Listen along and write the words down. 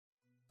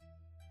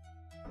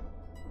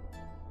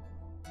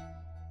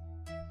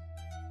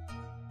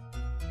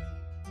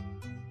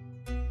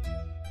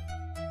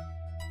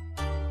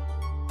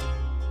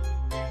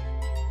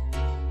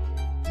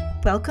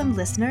Welcome,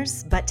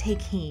 listeners, but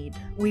take heed.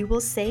 We will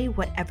say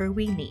whatever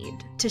we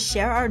need to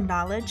share our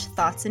knowledge,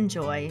 thoughts, and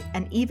joy,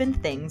 and even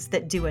things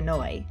that do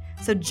annoy.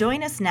 So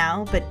join us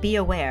now, but be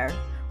aware.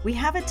 We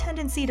have a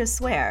tendency to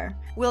swear.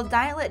 We'll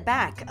dial it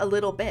back a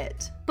little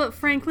bit. But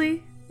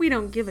frankly, we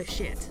don't give a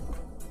shit.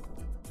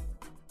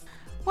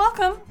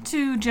 Welcome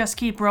to Just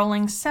Keep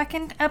Rolling's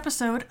second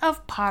episode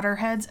of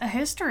Potterheads A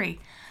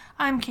History.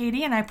 I'm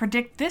Katie, and I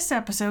predict this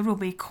episode will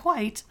be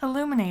quite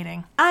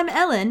illuminating. I'm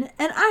Ellen,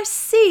 and I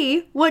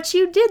see what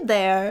you did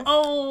there.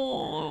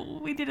 Oh,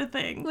 we did a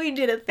thing. We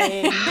did a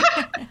thing.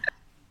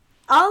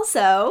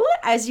 Also,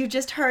 as you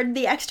just heard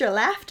the extra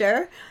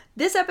laughter,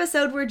 this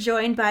episode we're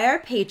joined by our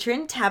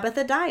patron,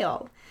 Tabitha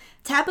Dial.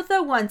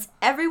 Tabitha wants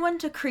everyone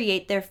to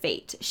create their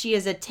fate. She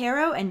is a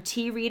tarot and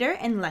tea reader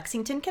in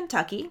Lexington,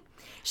 Kentucky.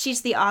 She's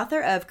the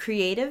author of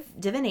Creative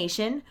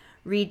Divination,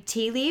 Read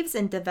Tea Leaves,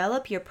 and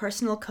Develop Your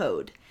Personal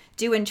Code.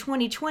 Due in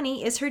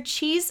 2020 is her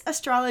Cheese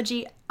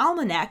Astrology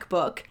Almanac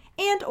book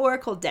and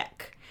Oracle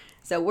deck.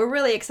 So we're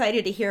really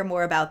excited to hear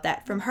more about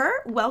that from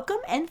her. Welcome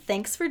and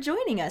thanks for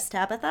joining us,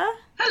 Tabitha.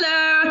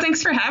 Hello,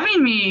 thanks for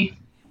having me.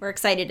 We're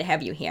excited to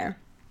have you here.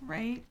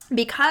 Right.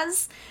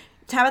 Because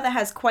Tabitha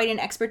has quite an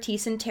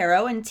expertise in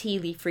tarot and tea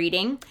leaf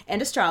reading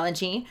and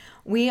astrology,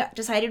 we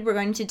decided we're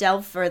going to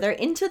delve further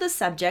into the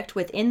subject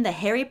within the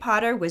Harry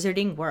Potter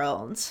wizarding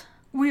world.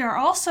 We are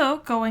also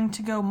going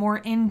to go more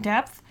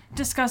in-depth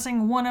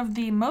discussing one of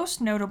the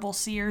most notable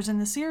seers in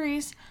the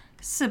series,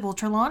 Sybil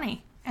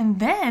Trelawney.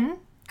 And then,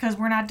 because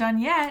we're not done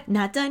yet.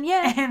 Not done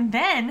yet. And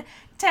then,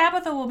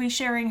 Tabitha will be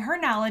sharing her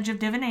knowledge of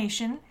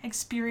divination,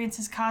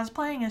 experiences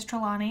cosplaying as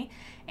Trelawney,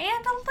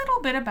 and a little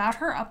bit about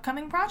her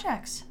upcoming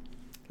projects.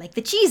 Like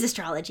the cheese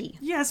astrology.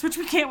 Yes, which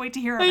we can't wait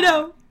to hear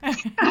about. I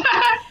know.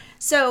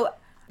 So,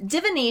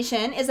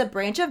 divination is a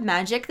branch of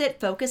magic that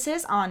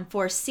focuses on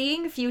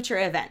foreseeing future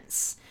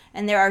events.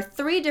 And there are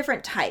 3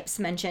 different types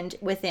mentioned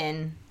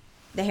within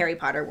the Harry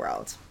Potter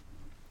world.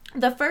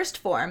 The first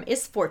form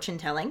is fortune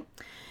telling,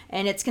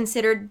 and it's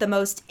considered the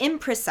most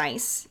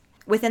imprecise.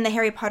 Within the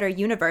Harry Potter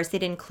universe,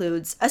 it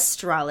includes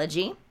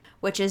astrology,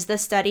 which is the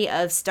study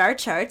of star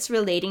charts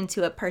relating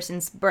to a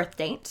person's birth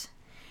date.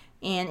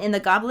 And in the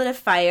Goblet of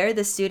Fire,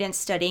 the students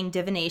studying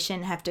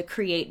divination have to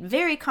create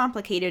very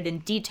complicated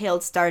and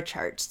detailed star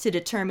charts to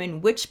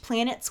determine which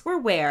planets were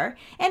where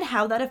and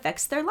how that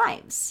affects their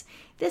lives.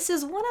 This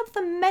is one of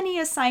the many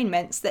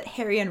assignments that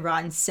Harry and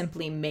Ron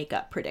simply make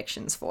up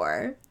predictions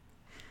for.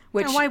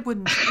 Which, now, why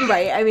wouldn't you?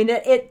 Right, I mean,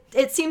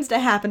 it seems to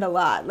happen a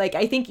lot. Like,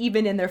 I think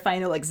even in their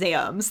final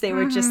exams, they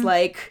were just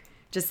like,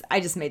 I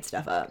just made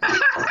stuff up.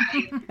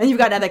 And you've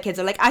got other kids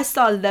that are like, I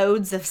saw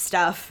loads of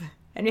stuff.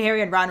 And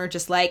Harry and Ron were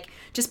just like,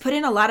 just put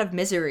in a lot of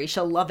misery,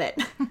 she'll love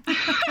it.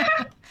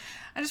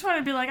 I just want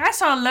to be like, I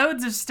saw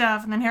loads of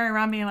stuff, and then Harry and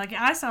Ron being like,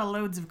 I saw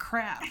loads of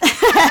crap.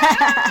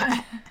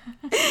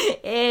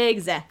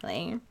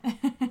 Exactly.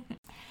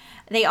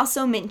 They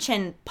also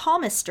mention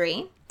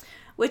palmistry,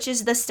 which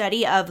is the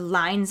study of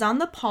lines on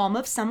the palm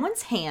of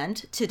someone's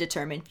hand to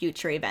determine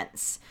future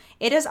events.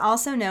 It is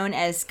also known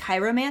as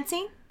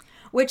chiromancy,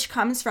 which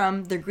comes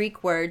from the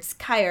Greek words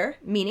chir,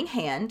 meaning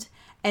hand,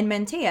 and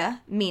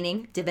mentia,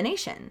 meaning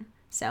divination.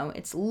 So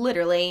it's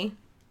literally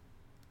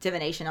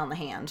divination on the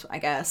hand, I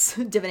guess.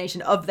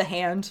 Divination of the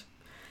hand,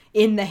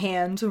 in the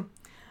hand.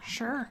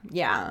 Sure.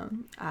 Yeah.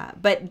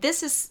 But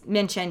this is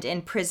mentioned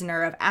in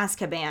Prisoner of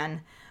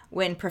Azkaban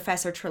when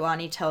Professor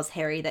Trelawney tells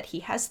Harry that he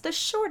has the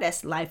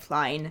shortest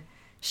lifeline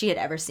she had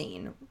ever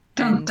seen.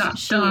 Dun, dun,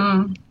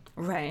 dun.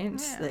 Right.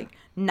 Yeah. Like,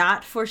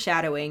 not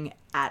foreshadowing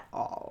at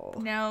all.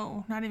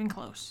 No, not even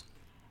close.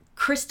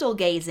 Crystal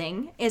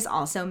gazing is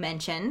also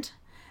mentioned,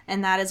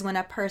 and that is when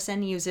a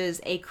person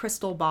uses a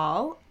crystal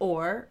ball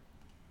or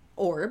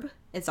orb,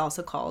 it's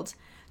also called,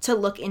 to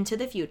look into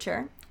the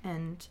future.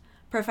 And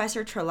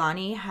Professor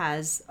Trelawney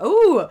has...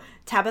 Oh!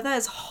 Tabitha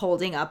is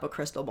holding up a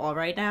crystal ball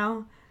right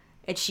now.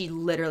 And she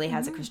literally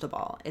has a crystal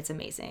ball. It's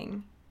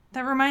amazing.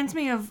 That reminds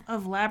me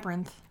of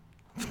Labyrinth.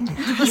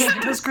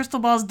 those crystal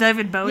balls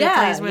David Bowie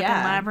plays with in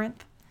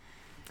Labyrinth.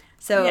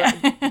 So,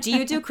 do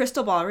you do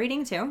crystal ball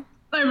reading too?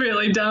 I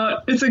really don't.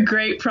 It's a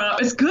great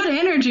prop. It's good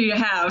energy to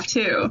have,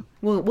 too.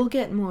 We'll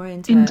get more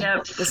into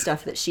In-depth. the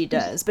stuff that she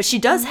does. But she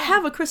does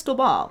have a crystal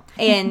ball.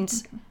 And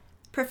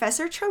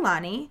Professor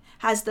Trelawney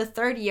has the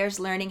 3rd years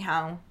learning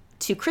how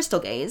to crystal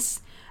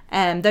gaze.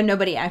 Though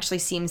nobody actually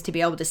seems to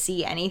be able to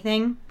see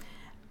anything.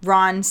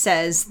 Ron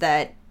says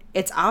that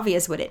it's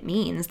obvious what it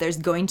means. There's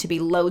going to be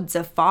loads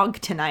of fog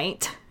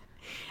tonight.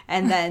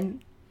 And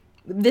then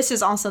this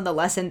is also the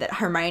lesson that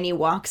Hermione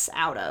walks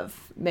out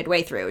of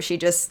midway through. She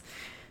just...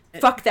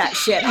 fuck that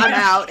shit, I'm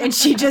out. And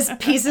she just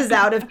pieces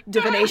out of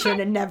divination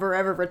and never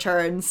ever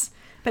returns.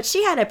 But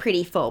she had a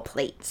pretty full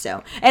plate,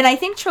 so. And I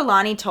think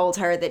Trelawney told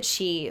her that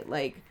she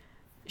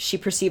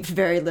perceived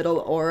very little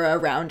aura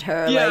around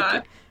her.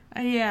 Yeah.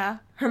 Yeah.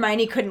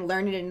 Hermione couldn't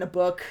learn it in a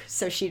book,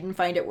 so she didn't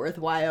find it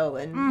worthwhile.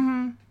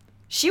 And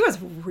she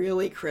was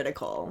really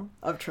critical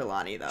of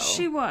Trelawney, though.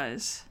 She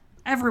was.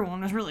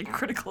 Everyone was really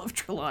critical of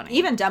Trelawney.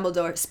 Even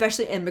Dumbledore,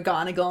 especially in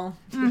McGonagall.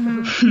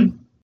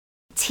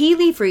 Tea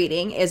leaf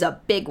reading is a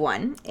big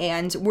one,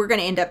 and we're going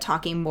to end up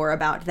talking more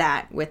about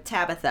that with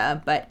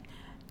Tabitha, but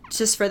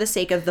just for the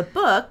sake of the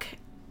book,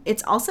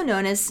 it's also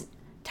known as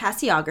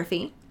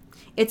tasseography.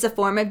 It's a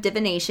form of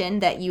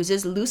divination that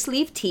uses loose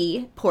leaf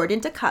tea poured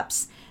into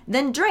cups,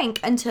 then drank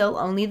until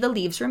only the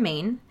leaves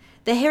remain.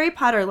 The Harry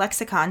Potter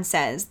lexicon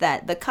says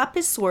that the cup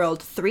is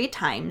swirled 3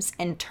 times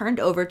and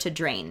turned over to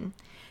drain.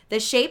 The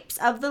shapes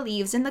of the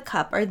leaves in the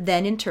cup are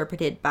then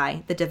interpreted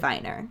by the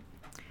diviner.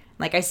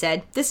 Like I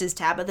said, this is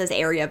Tabitha's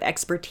area of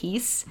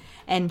expertise,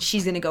 and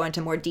she's going to go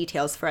into more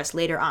details for us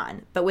later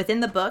on. But within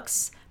the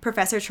books,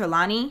 Professor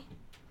Trelawney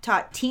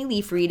taught tea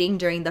leaf reading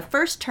during the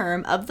first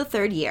term of the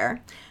 3rd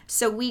year,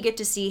 so we get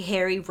to see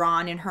Harry,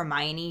 Ron, and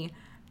Hermione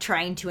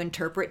trying to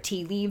interpret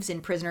tea leaves in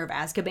Prisoner of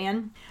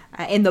Azkaban.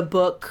 In the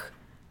book,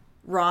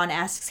 Ron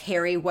asks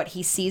Harry what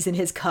he sees in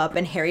his cup,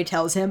 and Harry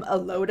tells him a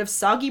load of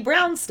soggy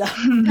brown stuff.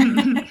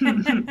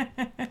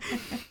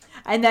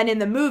 And then in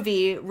the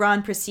movie,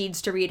 Ron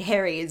proceeds to read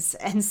Harry's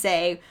and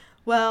say,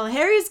 well,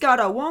 Harry's got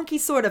a wonky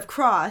sort of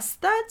cross.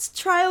 That's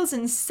trials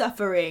and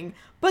suffering.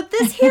 But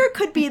this here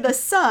could be the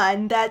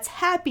sun. That's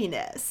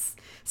happiness.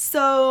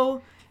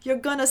 So you're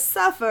gonna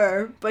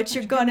suffer, but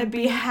you're gonna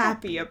be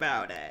happy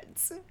about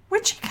it.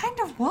 Which he kind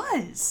of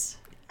was.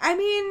 I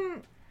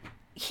mean,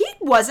 he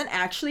wasn't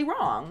actually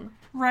wrong.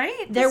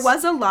 Right? There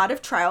was a lot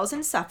of trials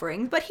and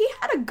suffering, but he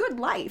had a good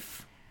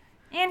life.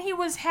 And he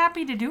was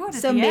happy to do it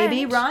at So the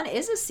maybe end. Ron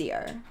is a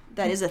seer.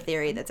 That is a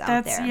theory that's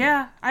out there.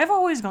 Yeah, I've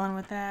always gone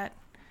with that.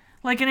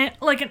 Like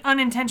an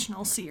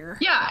unintentional seer.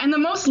 Yeah, and the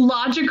most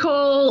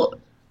logical,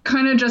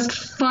 kind of just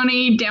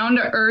funny,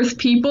 down-to-earth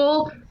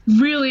people,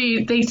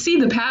 really, they see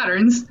the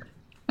patterns,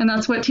 and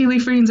that's what tea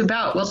leaf reading's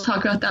about. We'll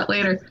talk about that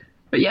later.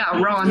 But yeah,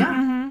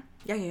 Ron.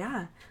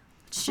 Yeah.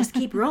 Just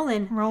keep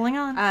rolling. Rolling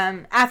on.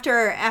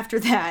 After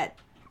that,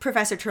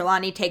 Professor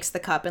Trelawney takes the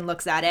cup and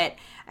looks at it,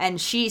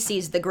 and she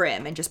sees the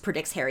Grim and just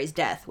predicts Harry's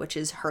death, which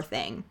is her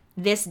thing.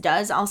 This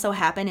does also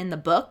happen in the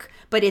book,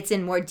 but it's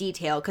in more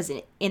detail because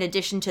in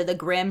addition to the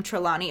Grim,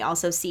 Trelawney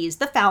also sees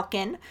the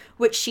Falcon,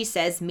 which she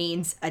says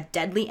means a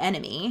deadly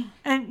enemy.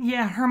 And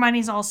yeah,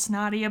 Hermione's all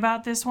snotty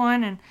about this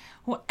one, and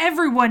well,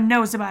 everyone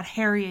knows about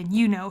Harry, and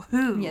you know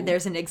who. Yeah,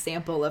 there's an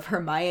example of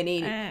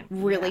Hermione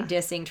really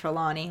dissing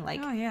Trelawney, like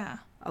Oh yeah.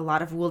 a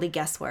lot of woolly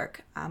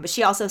guesswork. But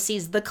she also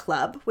sees the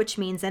club, which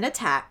means an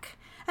attack,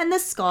 and the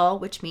skull,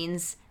 which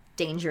means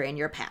danger in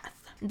your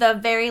path. The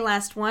very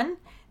last one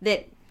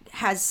that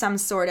has some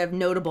sort of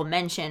notable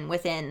mention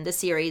within the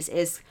series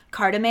is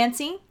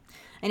cartomancy,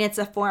 and it's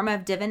a form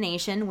of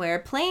divination where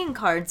playing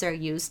cards are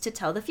used to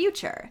tell the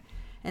future.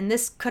 And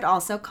this could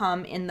also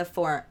come in the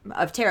form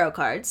of tarot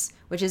cards,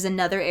 which is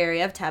another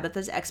area of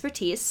Tabitha's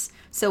expertise,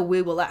 so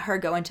we will let her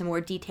go into more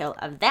detail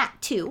of that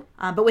too.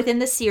 But within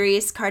the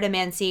series,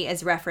 cartomancy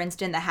is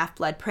referenced in The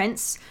Half-Blood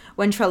Prince,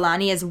 when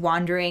Trelawney is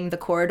wandering the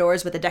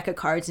corridors with a deck of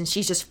cards and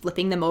she's just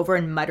flipping them over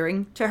and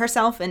muttering to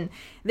herself. And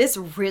this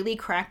really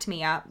cracked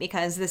me up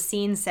because the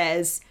scene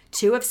says,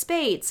 2 of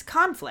spades,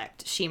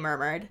 conflict, she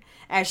murmured,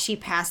 as she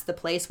passed the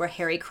place where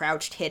Harry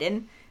crouched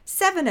hidden.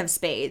 7 of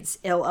spades,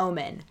 ill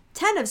omen.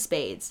 10 of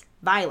spades,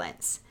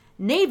 violence.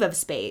 Knave of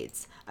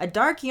spades, a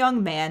dark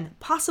young man,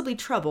 possibly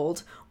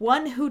troubled,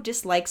 one who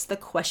dislikes the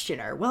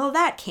questioner. Well,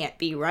 that can't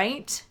be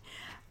right.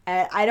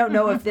 I don't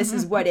know if this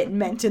is what it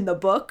meant in the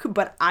book,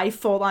 but I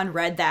full on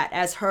read that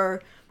as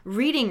her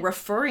reading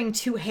referring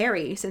to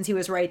Harry, since he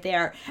was right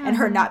there, and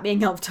her not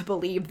being able to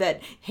believe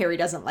that Harry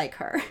doesn't like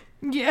her.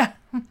 Yeah.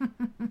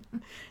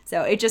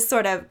 So it just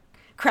sort of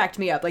cracked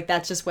me up. Like,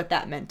 that's just what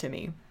that meant to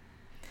me.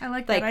 I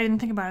like that. I didn't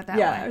think about it that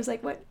way. Yeah, I was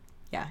like, what?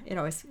 Yeah, it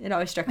always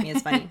struck me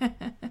as funny.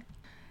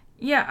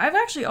 Yeah, I've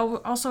actually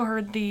also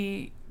heard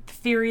the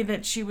theory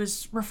that she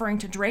was referring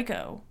to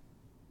Draco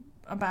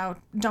about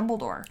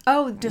Dumbledore.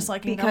 Oh,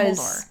 disliking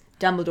because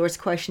Dumbledore's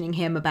questioning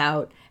him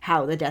about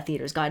how the Death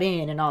Eaters got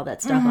in and all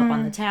that stuff up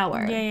on the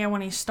tower. Yeah,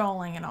 when he's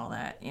stalling and all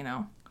that, you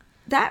know.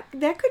 That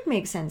could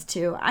make sense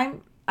too.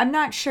 I'm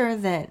not sure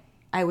that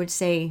I would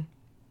say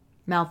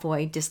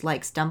Malfoy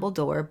dislikes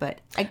Dumbledore, but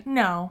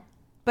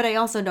I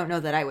also don't know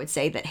that I would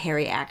say that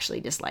Harry actually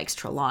dislikes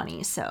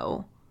Trelawney,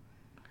 so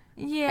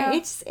yeah.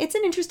 It's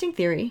an interesting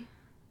theory.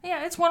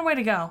 Yeah, it's one way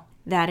to go.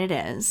 That it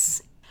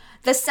is.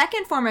 The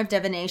second form of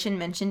divination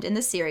mentioned in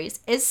the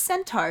series is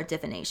centaur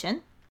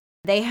divination.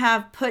 They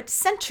have put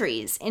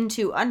centuries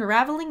into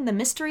unraveling the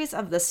mysteries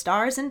of the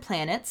stars and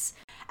planets,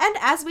 and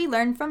as we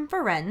learn from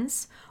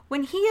Firenze,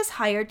 when he is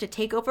hired to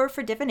take over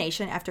for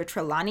divination after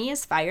Trelawney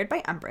is fired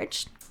by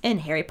Umbridge in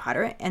Harry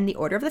Potter and the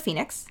Order of the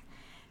Phoenix,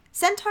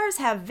 centaurs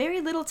have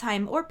very little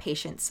time or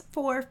patience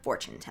for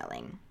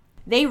fortune-telling.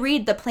 They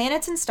read the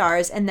planets and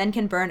stars and then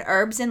can burn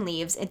herbs and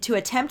leaves to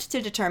attempt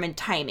to determine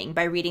timing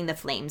by reading the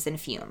flames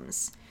and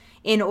fumes.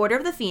 In Order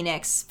of the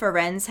Phoenix,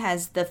 Firenze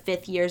has the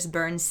 5th years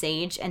burn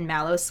sage and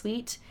mallow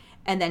sweet,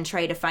 and then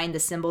try to find the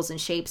symbols and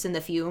shapes in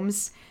the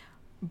fumes.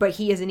 but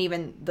he isn't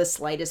even the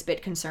slightest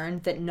bit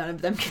concerned that none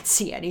of them can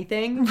see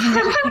anything.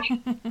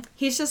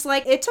 He's just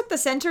like, it took the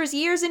centaurs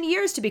years and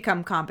years to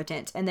become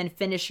competent, and then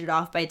finished it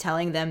off by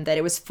telling them that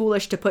it was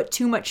foolish to put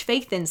too much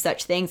faith in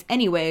such things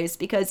anyways,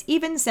 because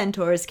even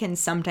centaurs can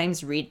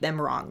sometimes read them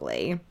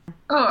wrongly.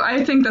 Oh,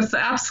 I think that's the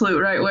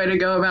absolute right way to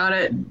go about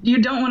it.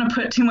 You don't want to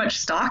put too much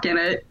stock in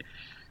it.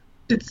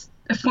 It's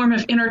a form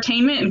of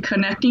entertainment and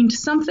connecting to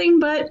something,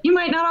 but you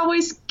might not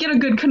always get a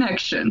good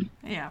connection.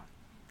 Yeah.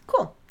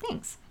 Cool,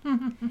 thanks.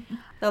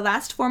 The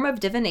last form of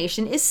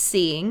divination is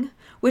seeing,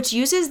 which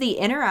uses the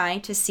inner eye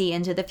to see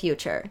into the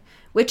future.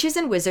 Witches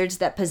and wizards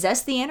that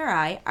possess the inner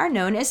eye are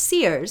known as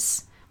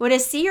seers. When a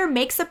seer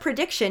makes a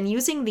prediction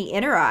using the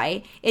inner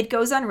eye, it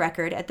goes on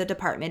record at the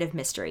Department of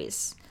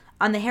Mysteries.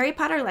 On the Harry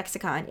Potter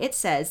lexicon, it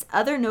says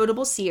other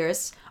notable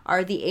seers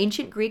are the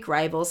ancient Greek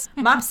rivals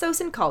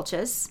Mopsos and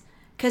Colchis,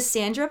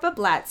 Cassandra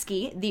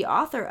Blavatsky, the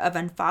author of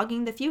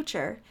Unfogging the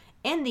Future,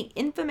 and the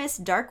infamous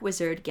dark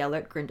wizard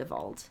Gellert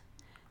Grindelwald.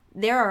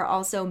 There are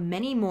also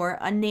many more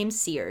unnamed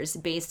seers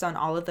based on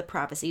all of the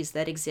prophecies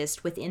that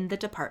exist within the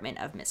Department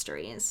of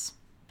Mysteries.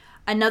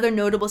 Another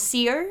notable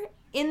seer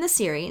in the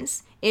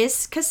series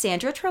is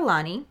Cassandra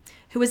Trelawney,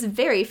 who is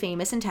very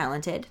famous and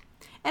talented,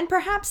 and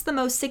perhaps the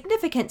most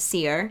significant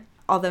seer,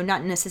 although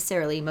not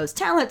necessarily most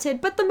talented,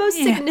 but the most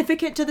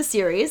significant to the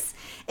series,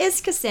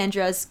 is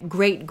Cassandra's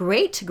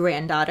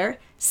great-great-granddaughter,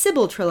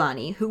 Sybil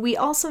Trelawney, who we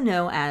also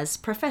know as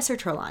Professor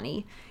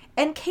Trelawney,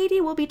 and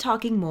Katie will be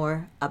talking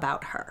more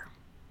about her.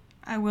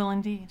 I will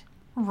indeed.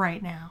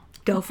 Right now.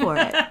 Go for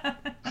it.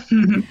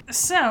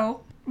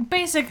 So,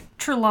 basic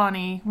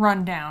Trelawney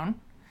rundown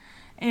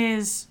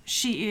is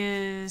she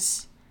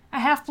is a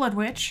half-blood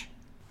witch.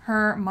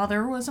 Her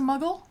mother was a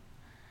muggle.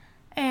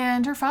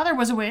 And her father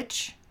was a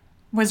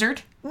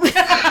wizard.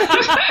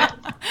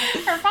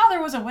 Her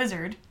father was a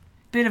wizard.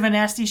 Bit of a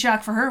nasty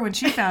shock for her when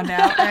she found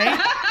out, right?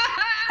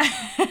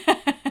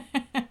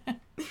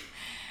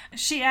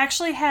 She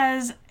actually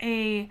has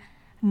a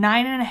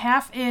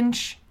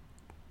 9.5-inch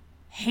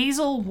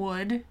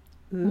hazelwood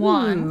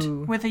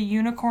wand with a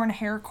unicorn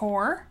hair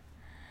core,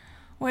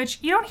 which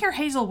you don't hear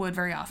hazelwood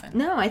very often.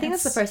 No, I think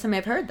that's the first time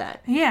I've heard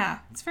that. Yeah,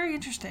 it's very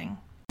interesting.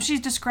 She's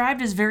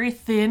described as very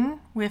thin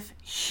with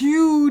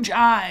huge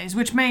eyes,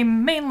 which may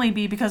mainly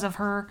be because of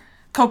her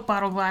Coke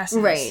bottle glasses.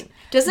 Right.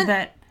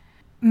 That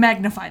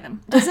magnify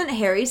them. Doesn't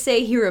Harry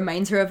say he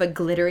reminds her of a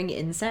glittering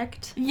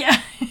insect?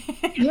 Yeah.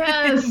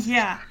 Yes.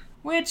 Yeah.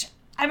 Which,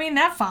 I mean,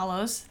 that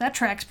follows. That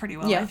tracks pretty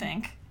well, I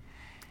think.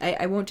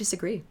 I won't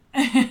disagree.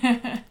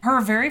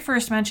 Her very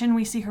first mention,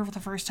 we see her for the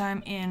first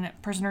time in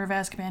Prisoner of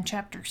Azkaban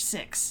Chapter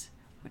 6,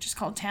 which is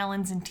called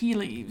Talons and Tea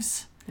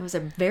Leaves. It was a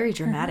very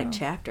dramatic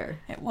chapter.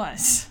 It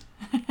was.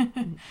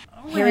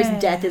 Harry's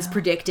death is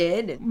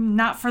predicted.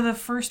 Not for the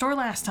first or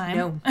last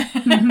time.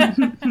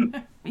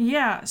 No.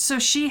 Yeah, so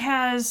she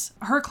has...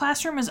 Her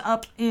classroom is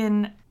up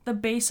in the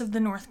base of the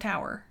North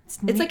Tower.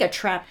 It's like a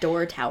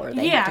trapdoor tower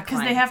they have to climb. Yeah, because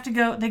they have to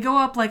go... They go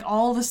up, like,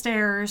 all the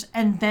stairs,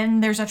 and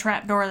then there's a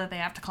trapdoor that they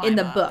have to climb In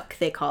the up. book,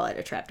 they call it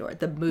a trapdoor.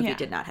 The movie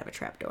did not have a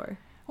trapdoor.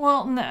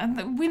 Well,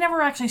 no, we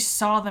never actually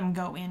saw them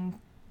go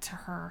into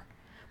her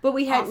But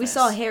we office.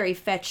 saw Harry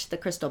fetch the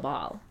crystal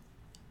ball.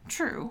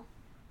 True.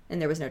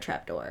 And there was no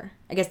trapdoor.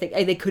 I guess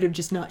they could have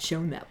just not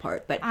shown that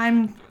part. But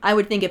I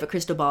would think if a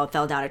crystal ball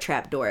fell down a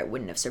trapdoor, it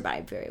wouldn't have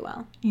survived very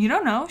well. You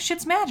don't know.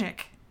 Shit's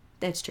magic.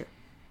 That's true.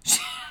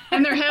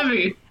 And they're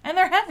heavy. And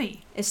they're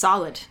heavy. It's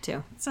solid,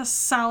 too. It's a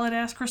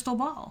solid-ass crystal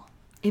ball.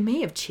 It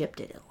may have chipped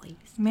it at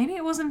least. Maybe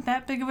it wasn't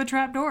that big of a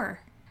trapdoor.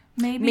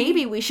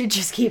 Maybe we should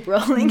just keep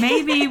rolling.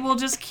 Maybe we'll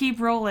just keep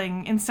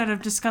rolling instead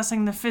of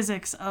discussing the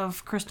physics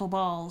of crystal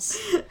balls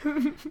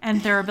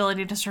and their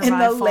ability to survive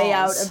And the falls.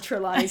 layout of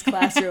Trelawney's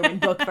classroom in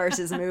book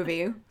versus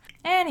movie.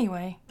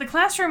 Anyway, the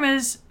classroom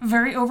is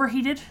very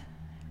overheated,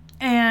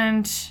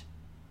 and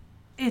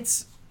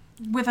it's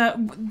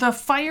the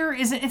fire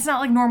isn't. It's not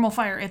like normal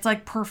fire. It's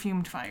like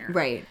perfumed fire.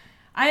 Right.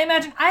 I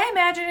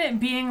imagine it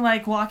being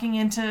like walking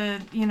into,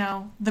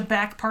 the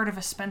back part of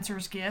a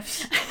Spencer's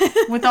Gifts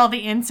with all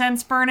the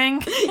incense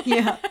burning.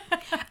 Yeah.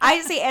 I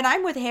see, and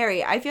I'm with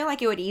Harry. I feel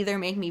like it would either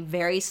make me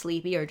very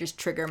sleepy or just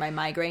trigger my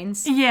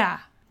migraines. Yeah.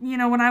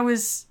 When I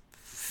was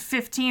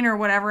 15 or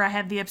whatever, I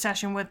had the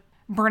obsession with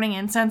burning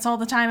incense all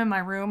the time in my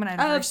room, and I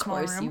had a very small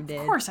room. Of course you did.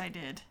 Of course I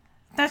did.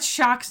 That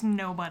shocks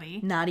nobody.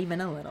 Not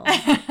even a little.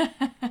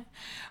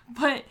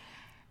 But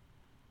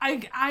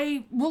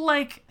I will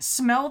like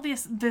smell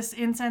this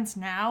incense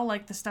now,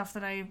 like the stuff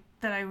that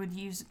I would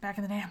use back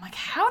in the day. I'm like,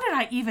 how did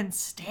I even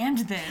stand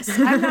this?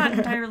 I'm not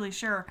entirely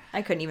sure.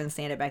 I couldn't even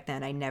stand it back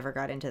then. I never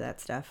got into that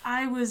stuff.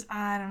 I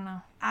don't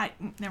know.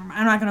 Never mind.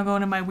 I'm not gonna go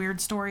into my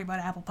weird story about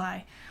apple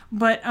pie.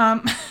 But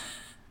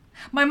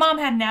my mom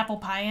had an apple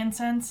pie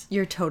incense.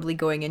 You're totally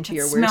going into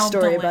your weird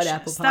story about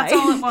apple pie. That's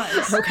all it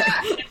was.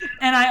 Okay.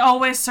 And I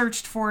always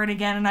searched for it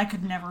again, and I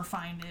could never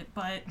find it.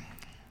 But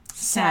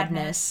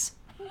sadness.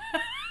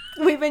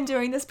 We've been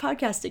doing this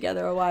podcast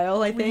together a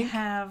while, I think. We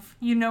have.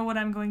 You know what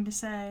I'm going to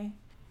say.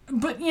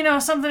 But,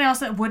 something else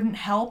that wouldn't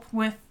help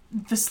with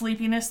the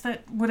sleepiness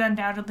that would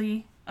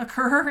undoubtedly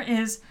occur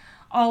is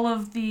all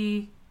of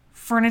the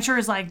furniture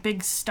is like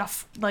big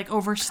stuff, like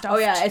overstuffed. Oh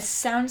yeah, it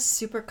sounds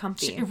super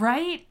comfy.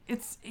 Right?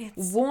 It's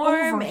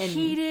Warm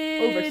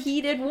overheated, and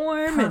overheated,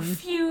 warm and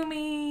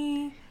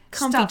perfumey,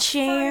 comfy stuffed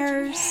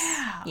chairs.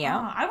 furniture. Yeah.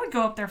 Oh, I would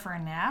go up there for a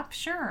nap,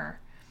 sure,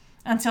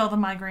 until the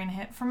migraine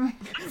hit from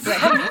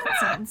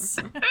nonsense.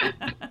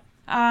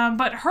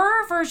 But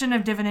her version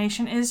of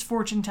divination is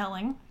fortune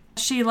telling.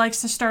 She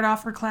likes to start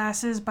off her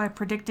classes by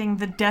predicting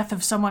the death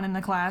of someone in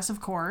the class, of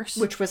course.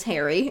 Which was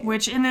Harry.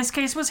 Which in this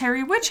case was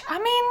Harry, which, I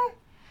mean,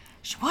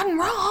 she wasn't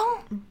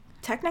wrong.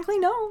 Technically,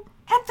 no.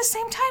 At the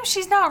same time,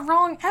 she's not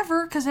wrong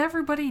ever, because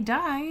everybody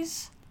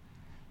dies.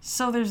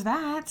 So there's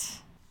that.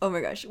 Oh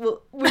my gosh.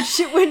 Well, when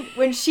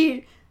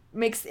she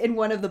makes, in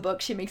one of the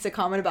books, she makes a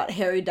comment about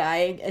Harry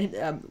dying, and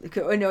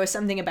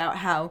something about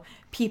how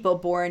people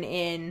born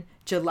in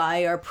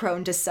July are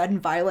prone to sudden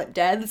violent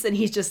deaths, and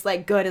he's just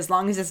like, good, as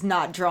long as it's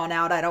not drawn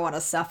out, I don't want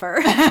to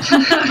suffer.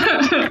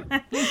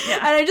 And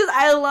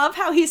I love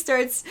how he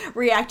starts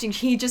reacting.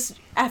 He just,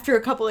 after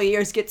a couple of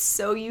years, gets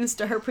so used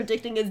to her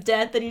predicting his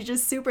death that he's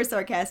just super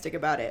sarcastic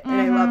about it, and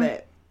I love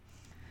it.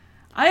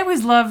 I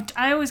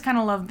always kind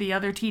of loved the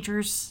other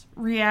teachers'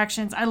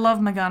 reactions. I love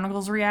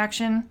McGonagall's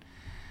reaction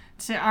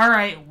to, all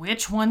right,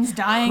 which one's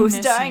dying Who's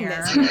this dying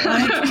year? this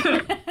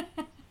year? Like,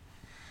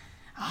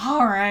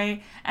 all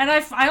right. And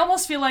I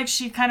almost feel like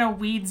she kind of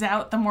weeds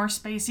out the more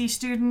spacey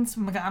students,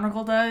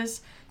 McGonagall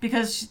does,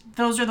 because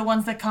those are the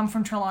ones that come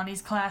from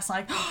Trelawney's class,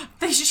 like,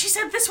 she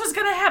said this was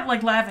going to happen,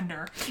 like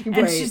Lavender. And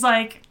Right. she's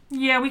like,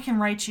 yeah, we can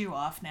write you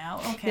off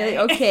now. Okay.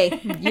 Yeah, okay,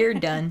 you're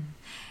done.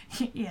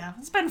 Yeah,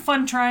 it's been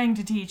fun trying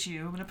to teach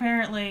you, but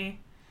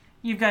apparently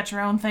you've got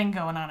your own thing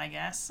going on, I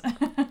guess.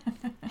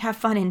 Have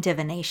fun in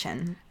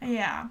divination.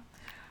 Yeah.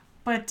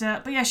 But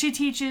yeah,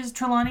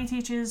 Trelawney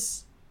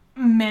teaches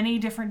many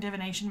different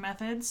divination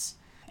methods,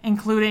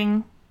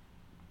 including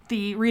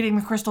the reading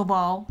the crystal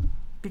ball,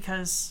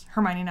 because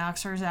Hermione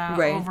knocks hers out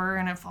over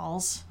and it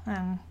falls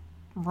and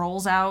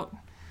rolls out.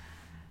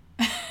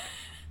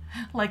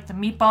 Like the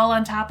meatball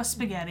on top of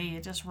spaghetti,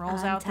 it just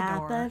rolls out the door.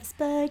 On top of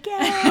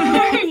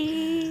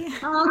spaghetti.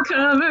 All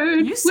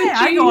covered. You say with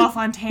I go cheese. off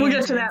on tangents. We'll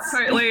get to that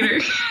part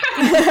later.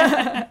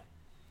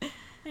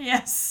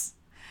 Yes.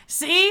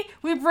 See?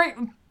 We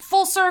bring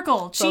full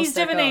circle. Cheese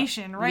circle.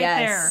 divination right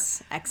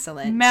Yes,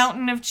 excellent.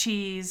 Mountain of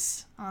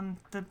cheese on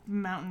the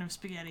mountain of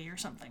spaghetti or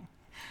something.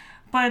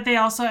 But they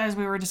also, as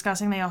we were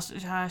discussing,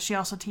 she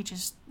also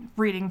teaches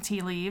reading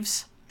tea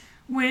leaves,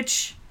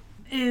 which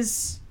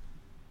is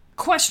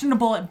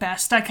questionable at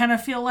best, I kind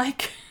of feel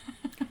like.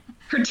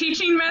 Her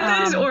teaching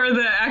methods or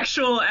the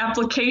actual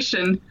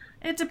application?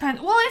 It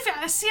depends. Well, I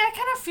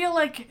kind of feel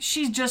like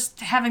she's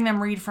just having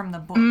them read from the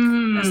book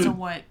as to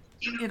what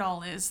it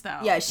all is, though.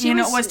 Yeah, as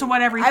to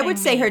what everything I would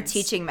say her means.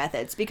 teaching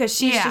methods, because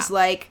she's just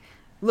like,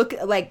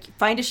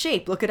 find a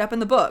shape, look it up in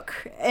the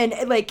book, and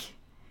like,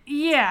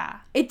 yeah,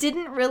 it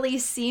didn't really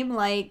seem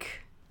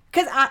like,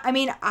 because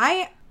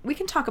we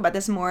can talk about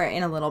this more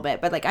in a little bit,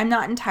 but like, I'm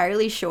not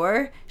entirely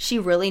sure she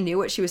really knew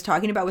what she was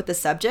talking about with the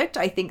subject.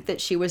 I think that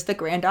she was the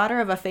granddaughter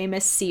of a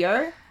famous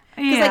seer.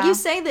 Because like you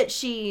say that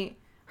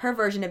her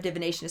version of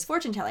divination is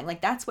fortune telling, like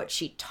that's what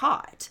she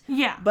taught.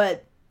 Yeah.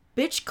 But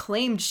bitch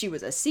claimed she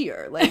was a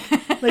seer. Like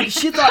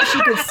she thought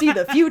she could see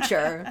the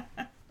future.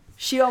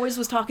 She always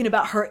was talking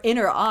about her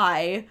inner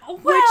eye,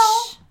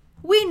 which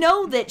we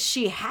know that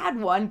she had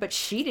one, but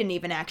she didn't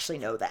even actually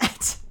know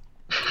that.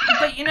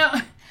 But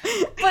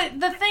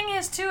but the thing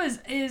is too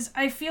is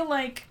I feel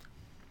like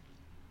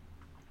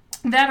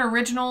her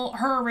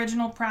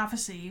original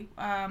prophecy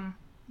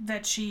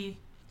that she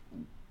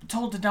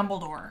told to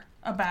Dumbledore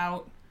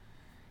about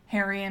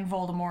Harry and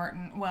Voldemort,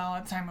 and well,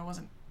 at the time it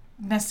wasn't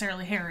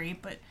necessarily Harry,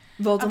 but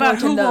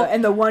Voldemort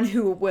and the one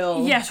who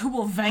will who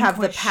will vanquish,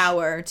 have the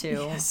power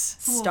to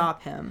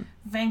stop him,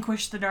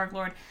 vanquish the Dark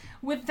Lord.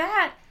 With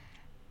that,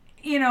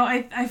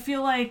 I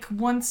feel like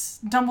once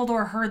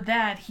Dumbledore heard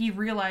that, he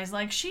realized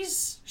like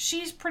she's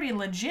pretty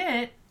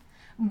legit,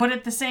 but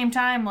at the same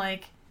time,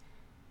 like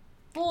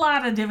a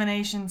lot of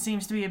divination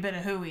seems to be a bit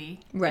of hooey.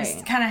 Right.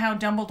 It's kind of how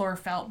Dumbledore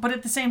felt, but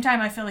at the same time,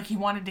 I feel like he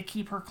wanted to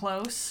keep her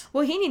close.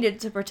 Well, he needed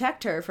to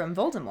protect her from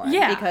Voldemort.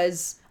 Yeah.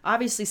 Because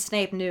obviously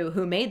Snape knew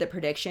who made the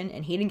prediction,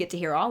 and he didn't get to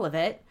hear all of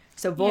it.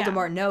 So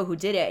Voldemort knew who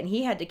did it, and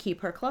he had to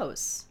keep her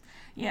close.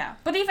 Yeah.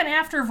 But even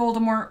after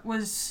Voldemort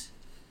was,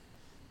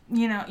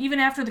 even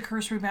after the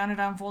curse rebounded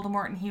on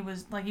Voldemort, and he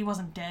was, like, he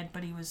wasn't dead,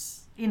 but he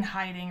was in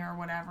hiding or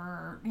whatever,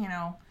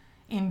 or,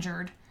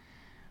 injured.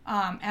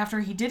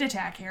 After he did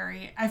attack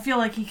Harry, I feel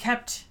like he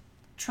kept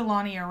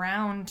Trelawney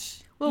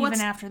around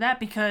even after that,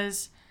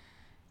 because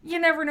you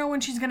never know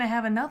when she's going to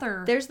have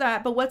another. There's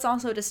that, but what's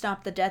also to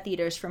stop the Death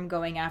Eaters from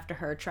going after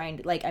her, trying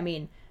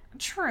to,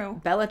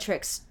 True.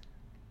 Bellatrix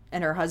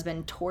and her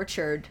husband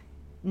tortured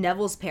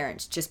Neville's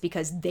parents just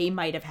because they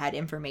might have had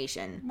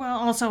information. Well,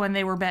 also, and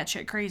they were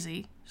batshit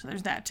crazy, so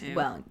there's that too.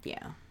 Well,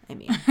 yeah,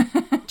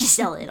 just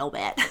a little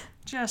bit.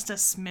 Just a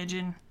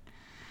smidgen.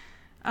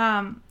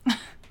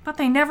 But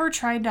they never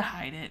tried to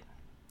hide it.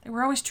 They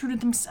were always true to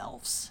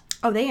themselves.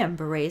 Oh, they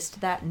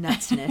embraced that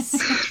nutsness.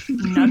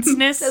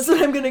 Nutsness? That's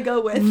what I'm gonna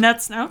go with.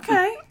 Nuts.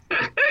 Okay.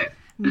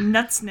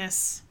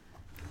 Nutsness.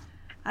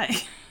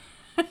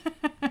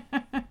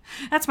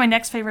 That's my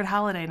next favorite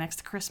holiday next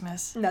to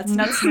Christmas.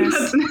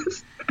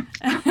 Nutsness.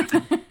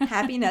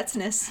 Happy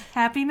nutsness.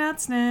 Happy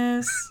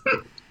nutsness.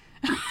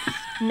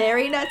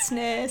 Merry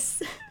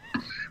nutsness.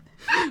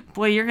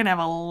 Boy, you're going to have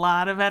a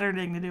lot of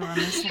editing to do on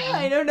this one.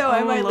 I don't know.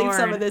 I might leave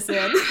some of this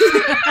in.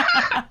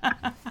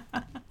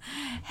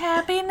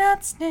 Happy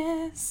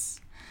nutsness.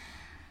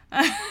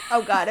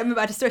 Oh God, I'm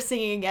about to start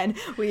singing again.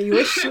 We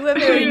wish you a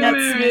merry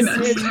nutsness.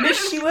 We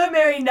wish you a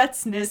merry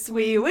nutsness.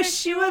 We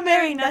wish you a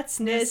merry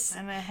nutsness.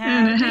 And a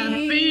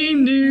Happy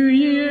New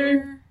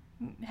Year.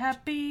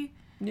 Happy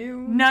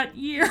New Nut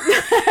Year.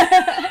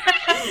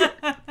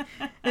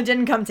 It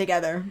didn't come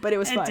together, but it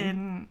was It fun.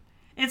 didn't.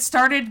 It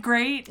started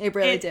great. It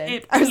really did.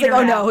 It I was like, petered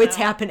oh no, out, it's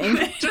though. happening.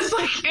 Just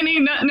like any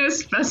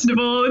Nutness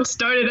festival, it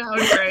started out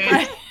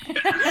great.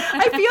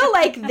 I feel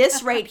like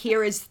this right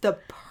here is the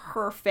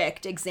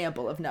perfect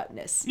example of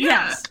nutness.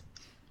 Yes.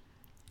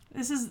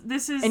 This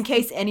is In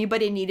case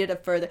anybody needed a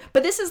further,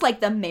 but this is like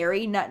the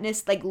merry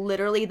nutness, like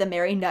literally the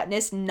merry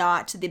nutness,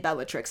 not the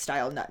Bellatrix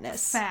style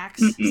nutness.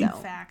 facts. So.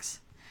 Facts.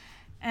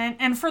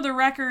 And for the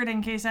record,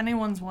 in case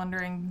anyone's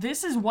wondering,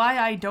 this is why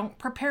I don't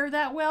prepare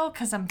that well,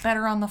 because I'm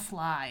better on the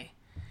fly.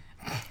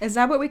 Is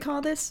that what we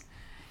call this?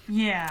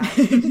 Yeah.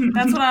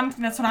 That's what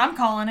I'm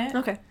calling it.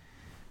 Okay.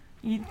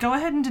 You go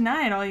ahead and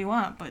deny it all you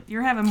want, but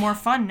you're having more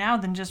fun now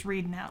than just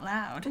reading out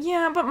loud.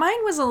 Yeah, but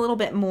mine was a little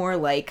bit more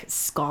like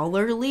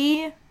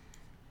scholarly.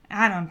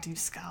 I don't do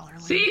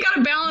scholarly. See, you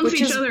gotta balance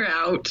Which each is- other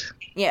out.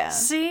 Yeah.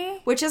 See?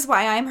 Which is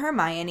why I'm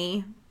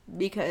Hermione,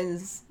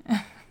 because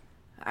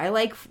I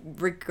like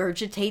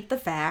regurgitate the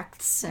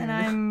facts And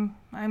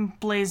I'm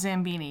Blaze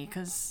Zambini,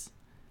 because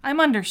I'm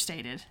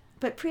understated,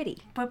 but pretty.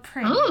 but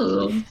pretty.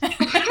 Oh.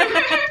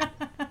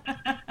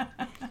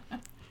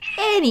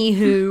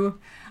 Anywho,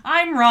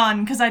 I'm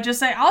Ron, because I just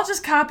say, I'll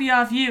just copy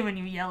off you, and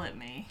you yell at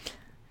me.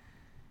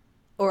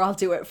 or I'll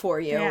do it for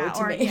you. Yeah, to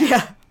or- me.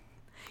 yeah.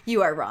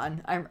 You are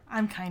Ron.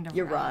 I'm kind of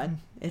You're Ron.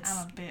 Ron. It's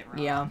I'm a bit Ron.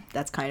 yeah,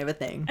 that's kind of a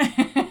thing.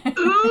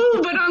 Ooh,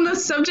 but on the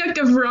subject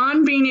of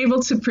Ron being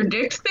able to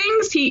predict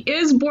things, he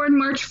is born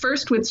March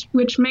 1st,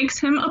 which makes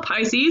him a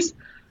Pisces.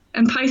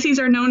 And Pisces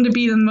are known to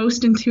be the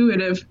most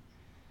intuitive.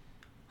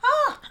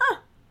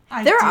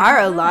 There are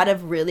a lot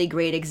of really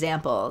great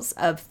examples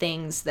of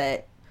things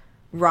that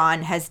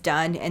Ron has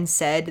done and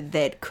said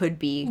that could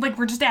be Like,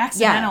 we're just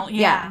accidental.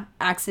 Yeah.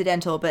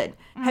 accidental. But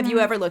have you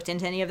ever looked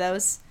into any of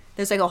those?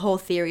 There's like a whole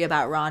theory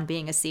about Ron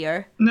being a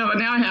seer. No,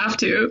 now I have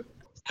to.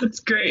 That's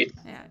great.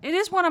 Yeah. It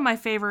is one of my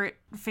favorite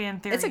fan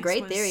theories. It's a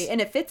great theory,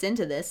 and it fits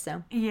into this.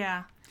 So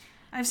Yeah.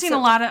 I've seen So-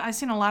 a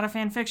lot of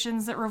fan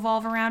fictions that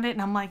revolve around it,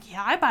 and I'm like,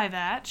 yeah, I buy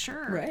that,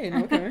 sure. right,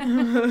 okay.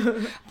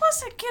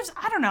 Plus, it gives,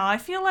 I don't know, I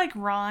feel like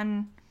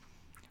Ron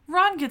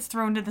gets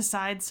thrown to the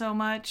side so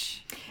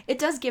much. It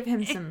does give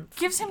him It some.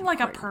 gives him like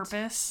a importance.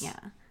 purpose.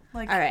 Yeah.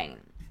 Like, All right.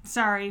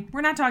 sorry,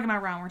 we're not talking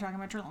about Ron, we're talking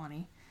about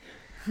Trelawney.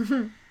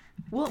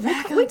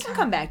 We can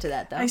come back to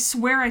that though. I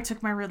swear I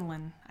took my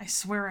Ritalin. I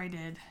swear I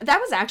did. That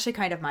was actually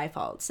kind of my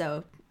fault,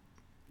 so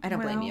I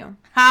don't blame Well, you.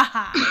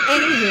 Haha.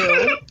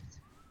 Anywho,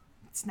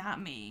 It's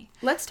not me.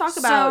 let's talk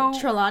about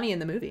So- Trelawney in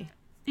the movie.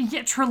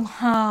 Yeah,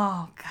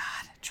 oh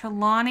god,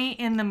 Trelawney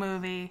in the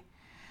movie.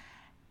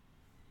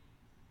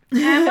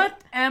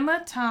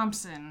 Emma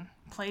Thompson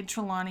played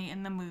Trelawney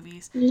in the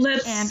movies,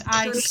 Let's and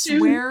I go to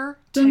swear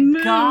the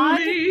to God,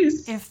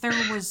 movies. if there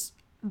was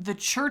the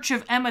Church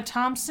of Emma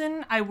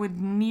Thompson, I would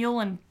kneel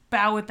and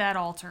bow at that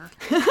altar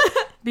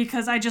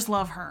because I just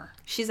love her.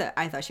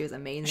 I thought she was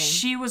amazing.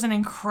 She was an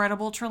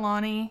incredible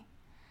Trelawney,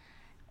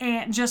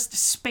 and just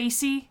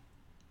spacey,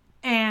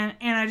 and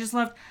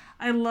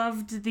I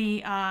loved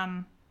the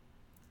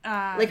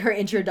like her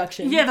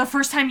introduction. yeah, the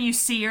first time you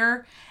see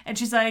her, and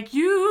she's like,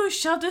 "You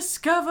shall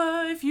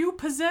discover if you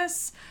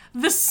possess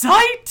the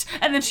sight,"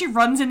 and then she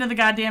runs into the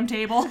goddamn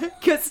table.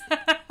 Because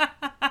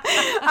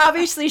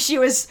obviously she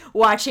was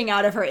watching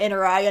out of her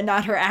inner eye and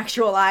not her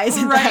actual eyes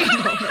in Right.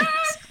 that moment.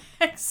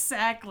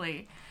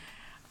 Exactly.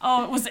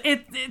 Oh,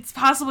 it's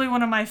possibly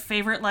one of my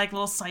favorite like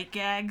little sight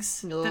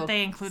gags Little that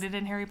they included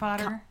in Harry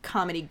Potter.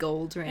 Comedy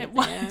gold right It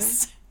there.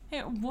 was.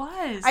 It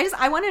was.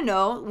 I want to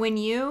know, when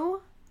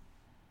you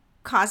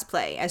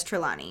cosplay as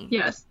Trelawney,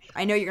 Yes.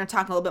 I know you're going to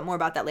talk a little bit more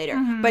about that later,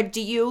 Mm-hmm. but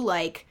do you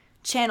like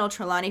channel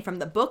Trelawney from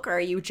the book, or are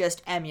you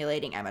just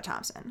emulating Emma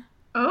Thompson?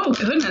 Oh,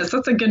 goodness.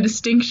 That's a good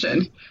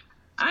distinction.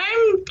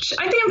 I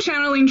think I'm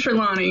channeling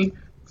Trelawney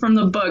from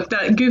the book.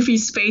 That goofy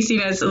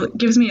spaciness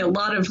gives me a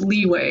lot of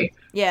leeway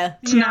Yeah.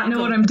 to not know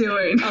what I'm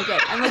doing. Okay,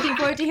 I'm looking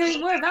forward to hearing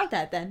more about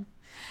that then.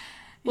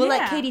 We'll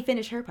let Yeah. Katie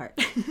finish her part.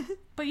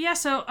 But yeah,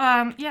 so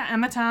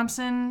Emma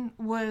Thompson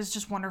was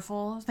just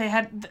wonderful. They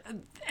had,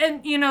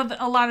 and you know,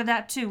 a lot of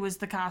that too was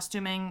the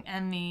costuming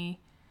and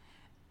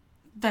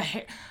the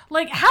hair.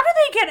 Like, how do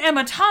they get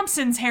Emma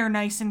Thompson's hair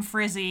nice and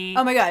frizzy?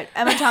 Oh my god,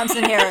 Emma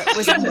Thompson hair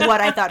was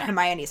what I thought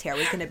Hermione's hair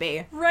was going to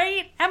be.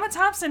 Right? Emma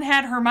Thompson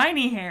had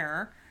Hermione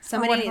hair,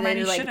 Somebody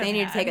Hermione they should have need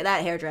to had. take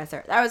that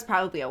hairdresser. That was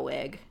probably a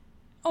wig.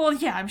 Oh, well,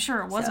 yeah, I'm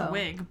sure it was So- a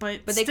wig,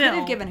 but But they still. could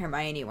have given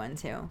Hermione one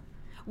too.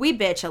 We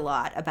bitch a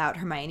lot about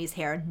Hermione's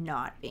hair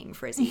not being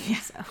frizzy.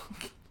 So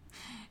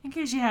In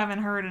case you haven't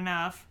heard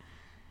enough,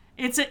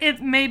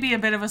 it may be a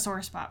bit of a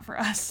sore spot for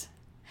us,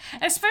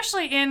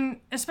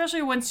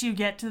 especially once you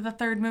get to the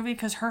third movie,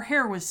 because her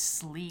hair was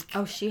sleek.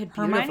 oh, she had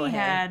beautiful Hermione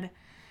hair. had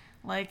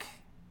like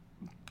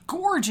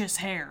gorgeous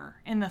hair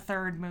in the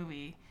third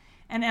movie,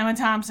 and Emma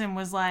Thompson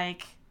was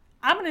like,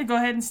 "I'm gonna go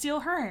ahead and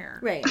steal her hair."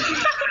 Right.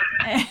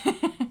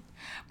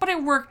 But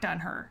it worked on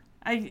her.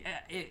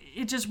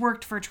 It just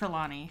worked for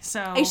Trelawney. So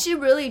And she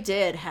really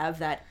did have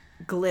that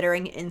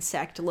glittering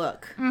insect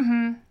look.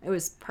 Mm-hmm. It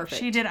was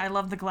perfect. she did. I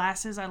loved the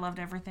glasses. I loved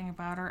everything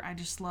about her. I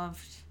just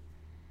loved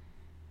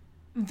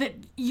that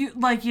you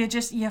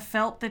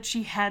felt that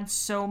she had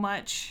so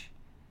much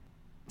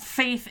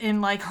faith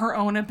in like her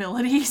own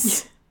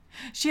abilities.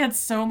 She had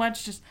so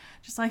much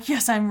just like,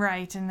 yes, I'm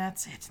right, and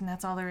that's it, and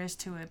that's all there is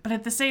to it. But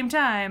at the same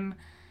time,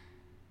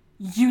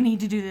 you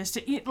need to do this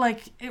to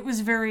it was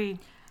very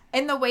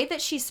And the way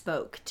that she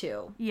spoke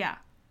too. yeah.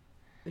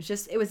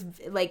 It was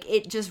like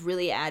it just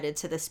really added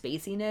to the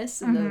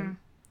spaciness and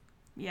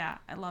Yeah,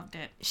 I loved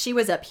it. she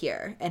was up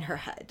here in her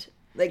head.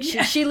 Like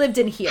she lived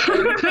in here.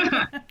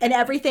 And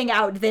everything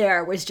out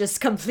there was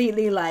just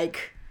completely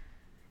like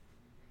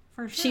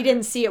For sure. she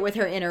didn't see it with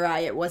her inner eye.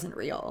 It wasn't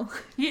real.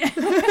 Yeah.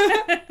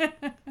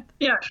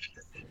 Yeah.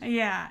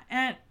 Yeah,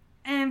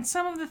 and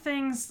some of the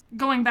things,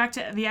 going back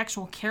to the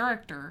actual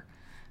character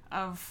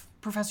of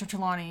Professor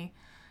Trelawney,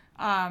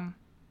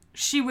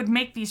 she would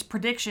make these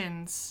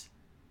predictions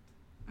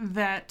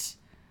that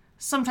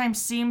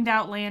sometimes seemed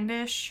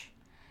outlandish,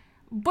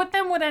 but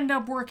then would end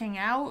up working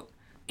out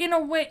in a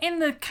way, in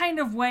the kind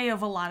of way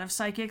of a lot of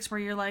psychics, where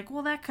you're like,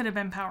 well, that could have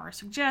been power of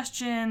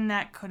suggestion,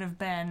 that could have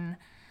been,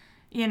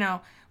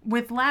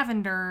 with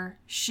Lavender,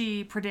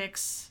 she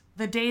predicts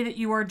the day that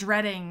you are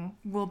dreading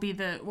will be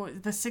the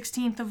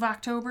 16th of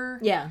October.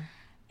 Yeah.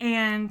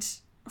 And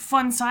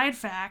fun side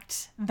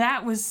fact,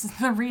 that was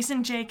the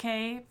reason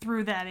JK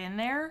threw that in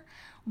there,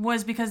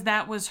 was because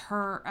that was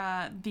her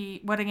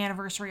the wedding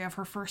anniversary of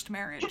her first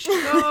marriage.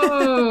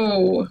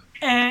 Oh.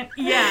 And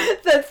yeah,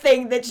 The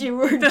thing that you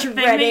were the dreading thing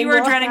that you were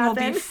will dreading will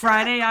happen. be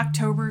Friday,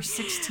 October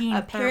 16th.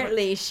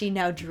 Apparently, she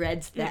now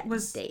dreads that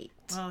was- date.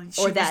 well,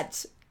 she or was-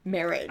 that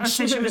marriage. I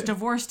say she was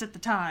divorced at the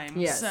time.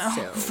 Yes, so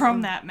so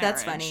from that marriage.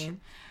 That's funny.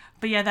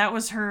 But yeah, that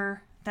was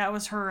her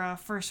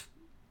first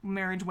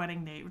marriage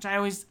wedding date, which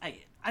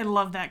I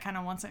love that kind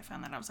of. Once I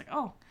found that, I was like,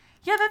 oh,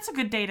 yeah, that's a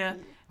good day to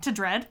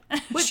dread.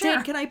 What Sure.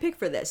 date can I pick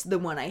for this? The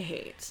one I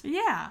hate.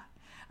 Yeah.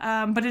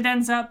 But it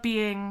ends up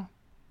being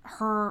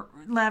her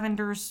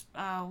Lavender's,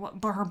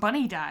 but her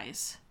bunny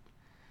dies.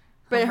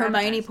 But Her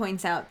Hermione rabbit dies.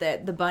 points out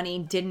that the bunny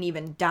didn't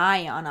even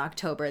die on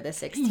October the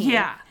 16th.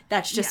 Yeah.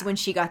 That's just Yeah. when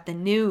she got the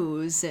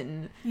news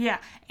and... Yeah.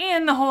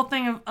 And the whole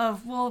thing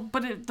of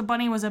the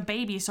bunny was a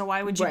baby, so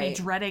why would you Right.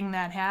 be dreading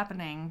that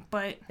happening?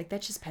 But, Like,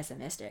 that's just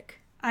pessimistic.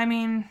 I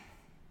mean,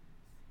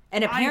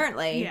 And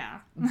apparently,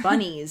 yeah.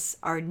 bunnies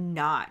are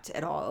not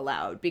at all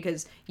allowed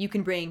because you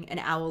can bring an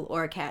owl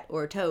or a cat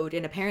or a toad,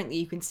 and apparently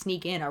you can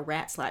sneak in a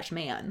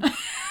rat/man.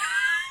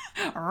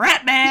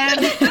 Rat Man!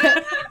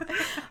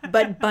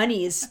 But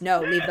bunnies,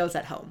 no, leave those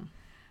at home.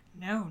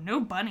 No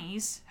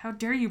bunnies. How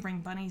dare you bring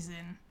bunnies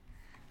in?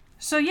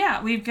 So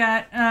yeah, we've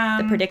got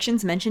The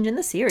predictions mentioned in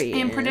the series.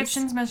 in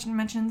predictions mentioned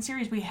in the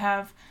series, we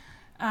have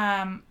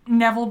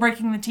Neville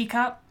breaking the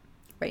teacup,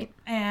 Right.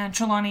 and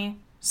Trelawney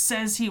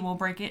says he will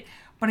break it.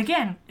 But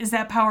again, is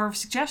that power of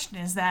suggestion?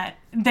 Is that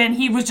then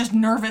he was just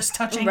nervous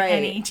touching Right.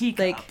 any teacup?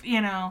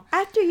 Like-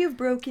 After you've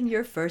broken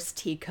your first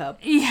teacup,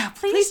 Yeah,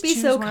 please be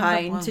choose so one of the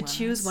kind blue to ones.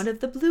 choose one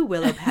of the blue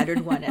willow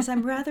patterned one, as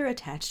I'm rather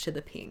attached to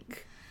the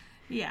pink.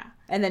 Yeah,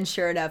 And then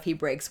sure enough, he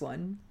breaks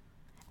one.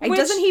 Which- And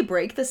doesn't he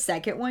break the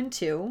second one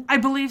too? I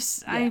believe.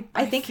 I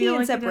think he feel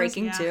ends like up does,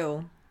 breaking yeah.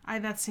 two.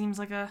 That seems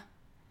like a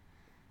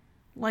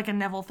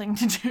Neville thing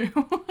to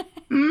do.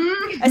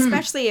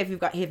 Especially if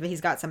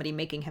he's got somebody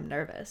making him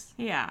nervous.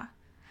 Yeah.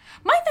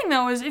 My thing,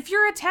 though, is if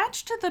you're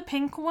attached to the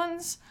pink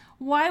ones,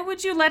 why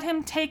would you let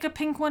him take a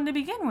pink one to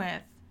begin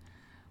with?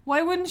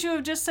 Why wouldn't you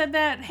have just said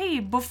that, hey,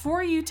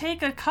 before you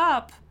take a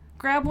cup,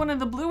 grab one of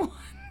the blue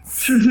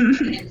ones?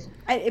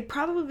 It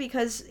probably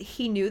because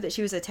he knew that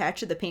she was attached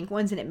to the pink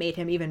ones, and it made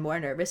him even more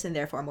nervous and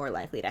therefore more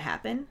likely to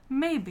happen.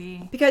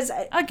 Maybe. Because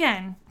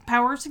Again,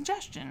 power of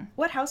suggestion.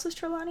 what house was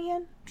Trelawney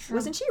in?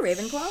 Wasn't she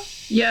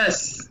Ravenclaw?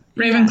 Yes.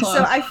 Ravenclaw.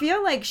 So I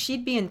feel like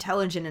she'd be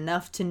intelligent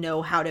enough to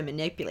know how to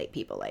manipulate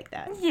people like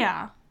that.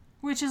 Yeah.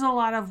 Which is a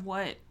lot of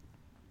what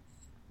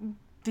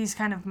these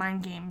kind of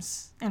mind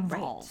games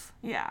involve.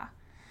 Yeah.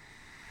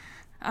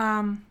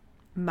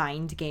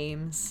 Mind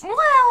games.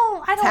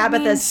 Well, I don't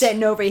Tabitha's mean...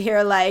 sitting over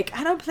here like,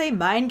 I don't play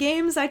mind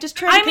games. I just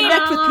try to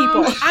connect with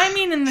people. I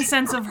mean in the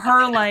sense of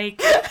her,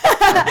 like...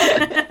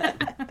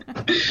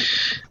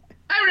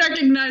 I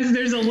recognize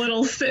there's a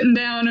little sitting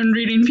down and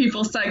reading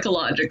people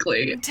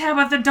psychologically.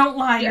 Tabitha, don't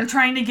lie. You're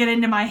trying to get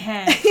into my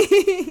head.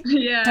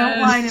 Yeah.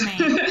 Don't lie to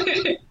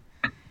me.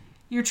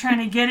 You're trying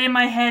to get in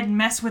my head and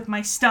mess with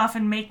my stuff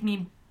and make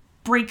me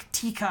break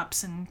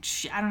teacups and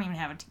I don't even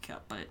have a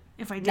teacup, but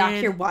if I did...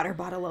 Knock your water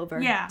bottle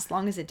over. Yeah. As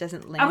long as it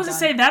doesn't land I was going to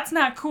say, that's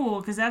not cool,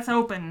 because that's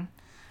open.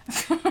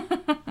 In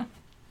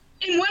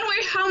one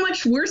way, how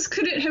much worse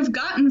could it have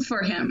gotten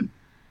for him?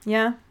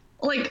 Yeah.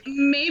 Like,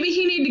 maybe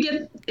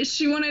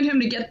she wanted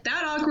him to get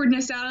that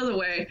awkwardness out of the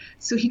way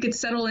so he could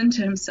settle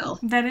into himself.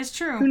 That is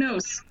true. Who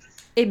knows?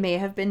 It may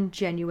have been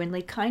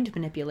genuinely kind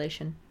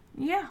manipulation.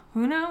 Yeah,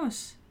 who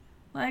knows?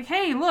 Like,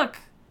 hey, look,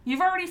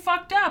 you've already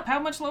fucked up. How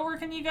much lower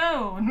can you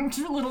go? And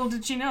little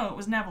did she know it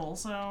was Neville,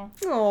 so...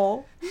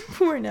 Oh,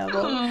 poor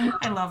Neville.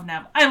 I love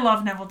Neville. I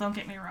love Neville, don't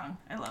get me wrong.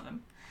 I love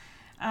him.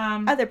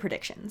 Other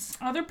predictions.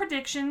 Other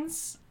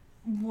predictions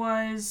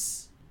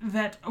was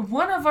that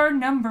one of our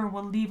number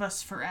will leave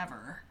us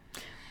forever.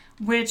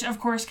 Which, of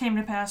course, came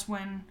to pass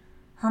when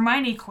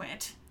Hermione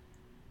quit.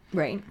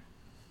 Right.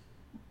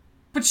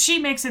 But she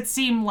makes it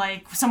seem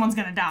like someo's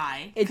gonna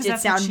die. It 'cause did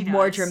that's what she sound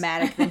more does.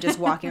 dramatic than just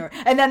walking around.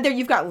 And then there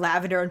you've got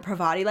Lavender and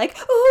Pravati like,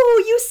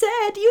 oh, you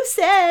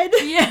said.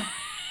 Yeah.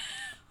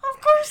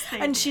 Of course they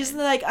And did. she's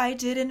like, I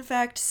did in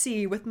fact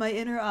see with my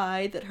inner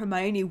eye that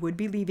Hermione would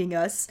be leaving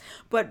us.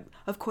 But,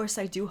 of course,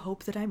 I do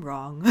hope that I'm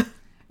wrong.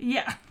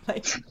 Yeah.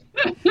 Like,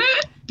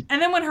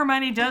 And then when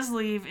Hermione does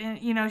leave,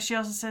 you know, she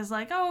also says,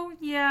 like, oh,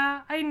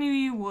 yeah, I knew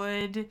you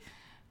would.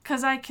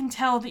 Because I can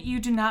tell that you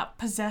do not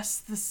possess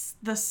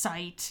the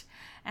sight.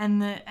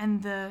 And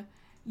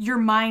your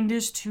mind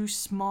is too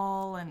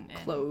small and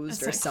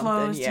Closed it's, or something,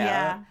 closed,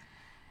 yeah.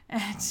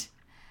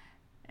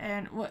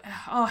 And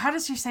how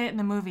does she say it in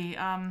the movie?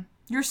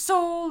 Your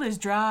soul is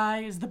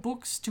dry as the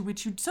books to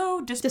which you'd so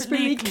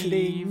desperately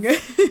cling.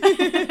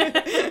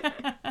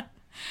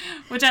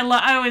 Which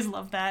I always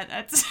love that.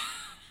 That's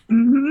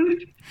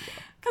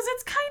because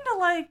it's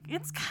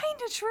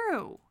kind of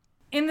true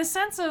in the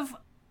sense of,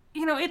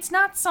 you know, it's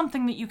not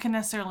something that you can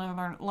necessarily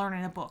learn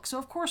in a book. So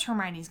of course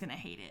Hermione's gonna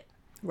hate it.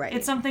 right.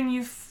 It's something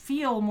you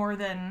feel more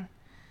than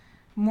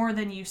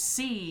you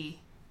see,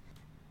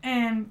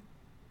 and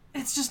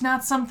it's just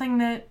not something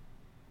that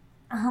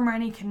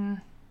Hermione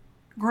can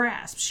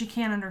grasp. She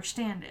can't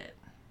understand it,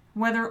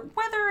 whether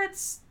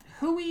it's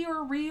hooey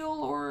or real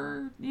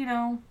or, you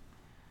know,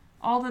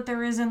 all that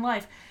there is in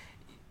life.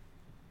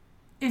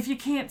 If you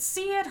can't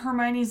see it,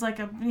 Hermione's like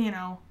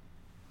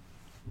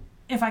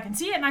if I can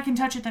see it and I can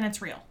touch it, then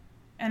it's real.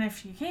 And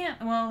if you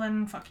can't, well,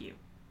 then fuck you.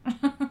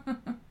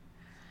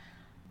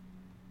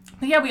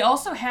 But yeah, we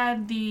also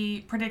had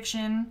the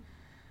prediction.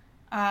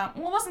 Well,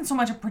 it wasn't so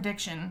much a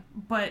prediction,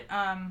 but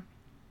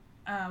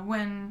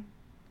when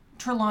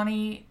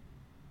Trelawney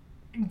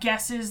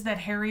guesses that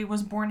Harry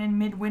was born in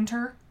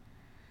midwinter,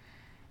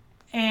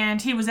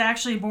 and he was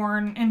actually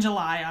born in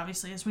July,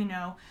 obviously, as we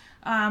know.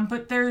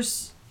 But there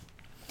is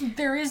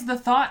the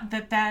thought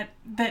that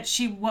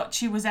what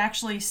she was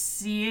actually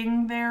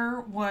seeing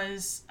there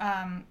was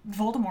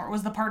Voldemort,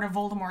 was the part of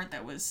Voldemort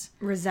that was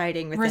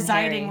residing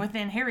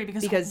within Harry.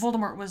 because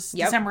Voldemort was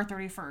Yep. December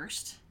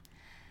 31st.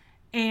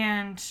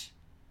 And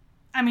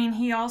I mean,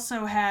 he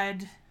also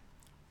had,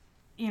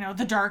 you know,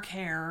 the dark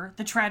hair,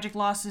 the tragic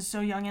losses so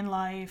young in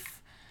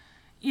life,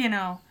 you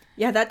know.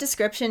 Yeah, that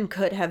description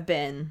could have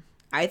been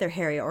either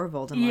Harry or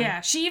Voldemort. Yeah,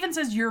 she even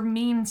says your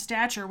mean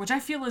stature, which I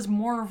feel is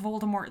more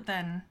Voldemort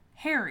than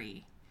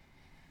Harry.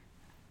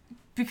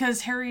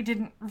 Because Harry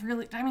didn't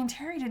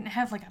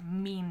have like a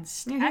mean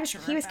stature.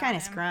 He was about kind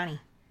of him. scrawny.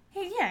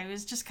 He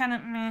was just kind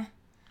of meh.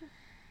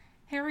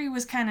 Harry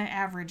was kind of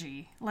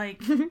averagey.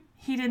 Like,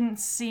 he didn't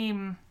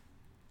seem...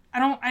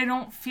 I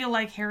don't feel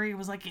like Harry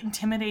was, like,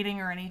 intimidating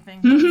or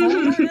anything. But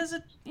Voldemort is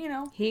you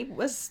know... He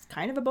was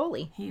kind of a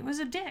bully. He was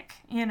a dick,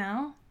 you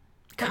know?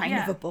 But Kind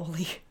yeah. of a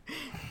bully.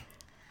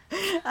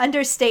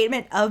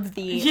 Understatement of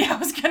the Yeah, I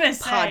was gonna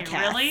say, podcast.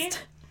 really?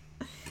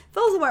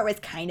 Voldemort was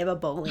kind of a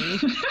bully.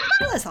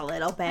 Just a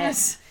little bit.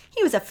 Yes.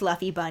 He was a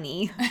fluffy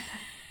bunny.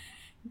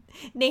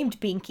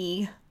 Named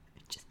Binky.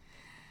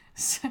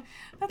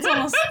 That's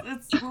almost...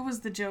 what was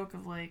the joke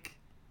of, like...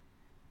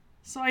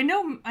 So I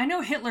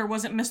know Hitler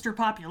wasn't Mr.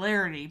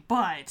 Popularity,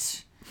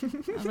 but...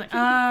 I was like,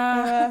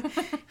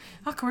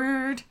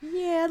 awkward.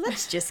 Yeah,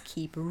 let's just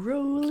keep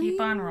rolling. Keep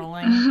on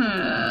rolling.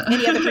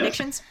 Any other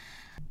predictions?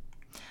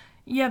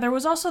 Yeah, there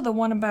was also the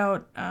one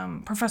about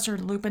Professor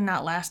Lupin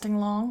not lasting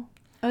long.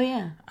 Oh,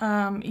 yeah.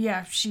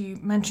 Yeah, she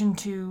mentioned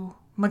to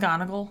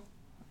McGonagall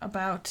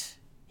about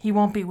he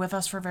won't be with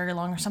us for very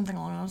long or something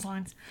along those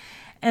lines.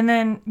 And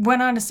then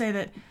went on to say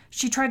that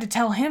she tried to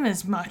tell him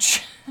as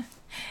much.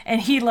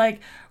 And he, like,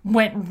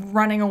 went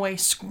running away,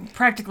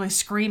 practically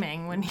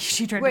screaming when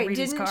she tried to read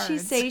his cards.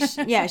 Didn't she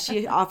say...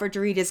 she offered to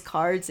read his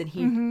cards, and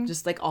he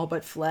just, like, all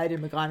but fled,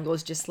 and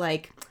McGonagall's just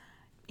like,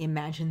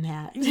 imagine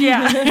that.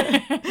 Yeah.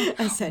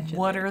 Essentially.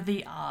 What are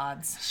the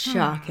odds?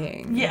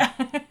 Shocking. Yeah.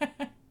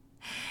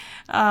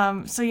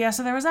 So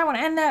there was that one.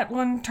 And that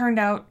one turned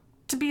out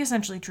to be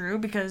essentially true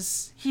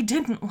because he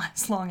didn't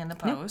last long in the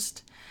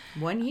post.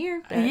 1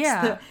 year.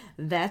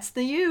 That's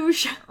the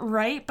usual.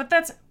 Right? But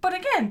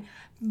again,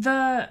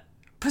 the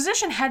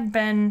position had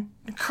been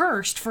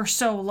cursed for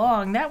so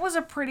long. That was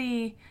a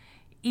pretty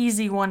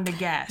easy one to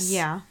guess.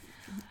 Yeah.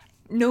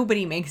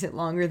 Nobody makes it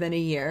longer than a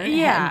year.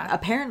 Yeah. And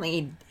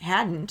apparently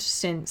hadn't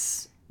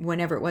since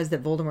whenever it was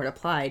that Voldemort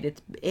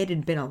applied. It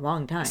had been a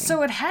long time.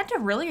 So it had to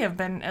really have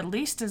been at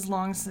least as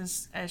long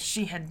as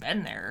she had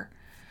been there.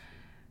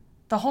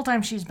 The whole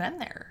time she's been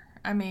there.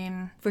 I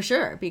mean... For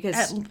sure,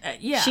 because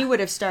she would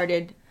have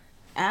started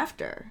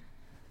after.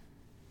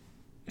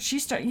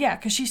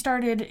 Because she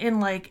started in,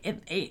 like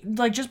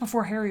just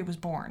before Harry was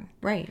born.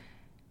 Right.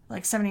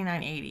 Like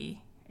 79,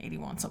 80,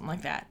 81, something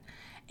like that.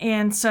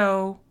 And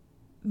so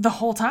the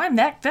whole time,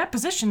 that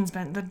position's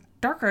been... The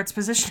dark arts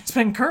position's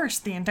been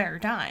cursed the entire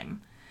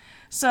time.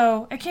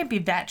 So it can't be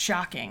that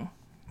shocking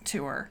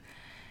to her.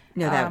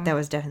 No, that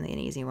was definitely an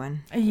easy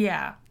one.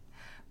 Yeah.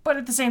 But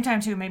at the same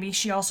time, too, maybe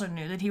she also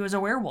knew that he was a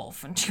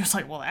werewolf. And she was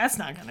like, well, that's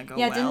not going to go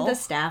well. Yeah, didn't the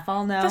staff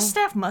all know? The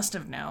staff must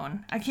have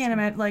known. I can't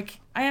imagine, like,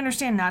 I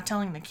understand not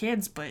telling the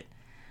kids, but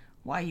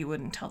why you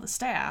wouldn't tell the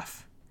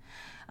staff.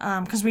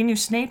 Because we knew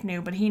Snape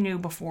knew, but he knew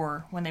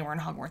before when they were in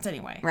Hogwarts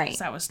anyway. Right.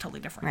 So that was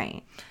totally different.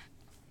 Right.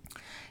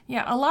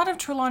 Yeah, a lot of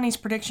Trelawney's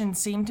predictions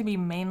seem to be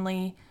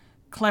mainly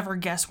clever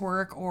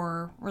guesswork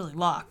or really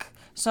luck.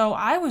 So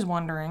I was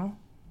wondering...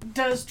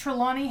 Does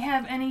Trelawney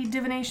have any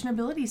divination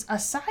abilities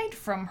aside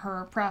from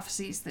her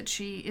prophecies that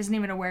she isn't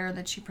even aware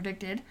that she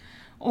predicted?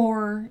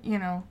 Or,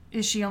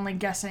 is she only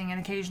guessing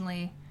and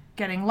occasionally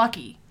getting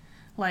lucky,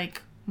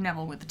 like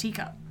Neville with the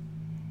teacup?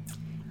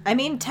 I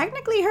mean,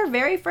 technically her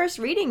very first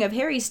reading of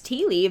Harry's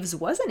tea leaves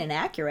wasn't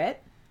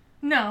inaccurate.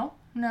 No,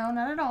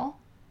 not at all.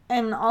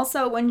 And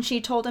also when she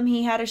told him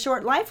he had a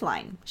short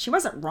lifeline. She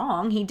wasn't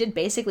wrong. He did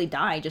basically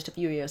die just a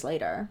few years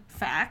later.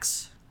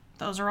 Facts.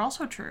 Those are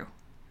also true.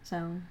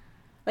 So...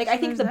 I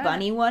think the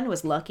bunny one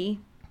was lucky.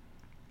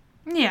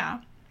 Yeah.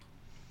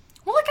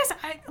 Well, like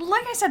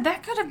I said,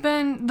 that could have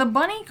been... The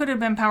bunny could have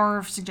been power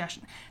of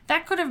suggestion.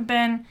 That could have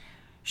been...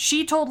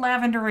 She told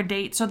Lavender a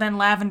date, so then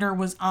Lavender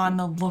was on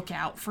the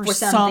lookout for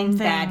something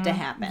bad to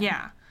happen.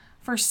 Yeah.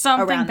 For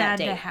something around bad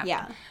that date. to happen.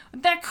 Yeah.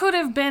 That could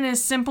have been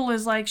as simple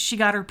as, she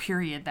got her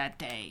period that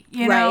day.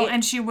 You right. know?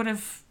 And she would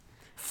have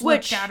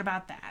flipped out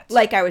about that.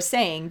 Like I was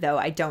saying, though,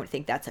 I don't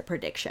think that's a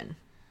prediction.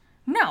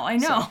 No, I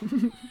know.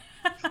 So.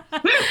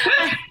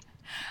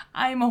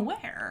 I'm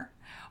aware.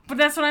 But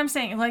that's what I'm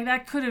saying.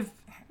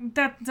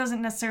 That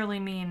doesn't necessarily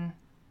mean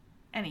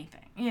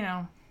anything,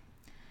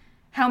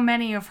 How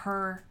many of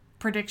her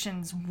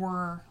predictions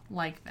were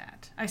like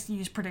that? I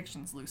use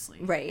predictions loosely.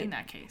 Right. In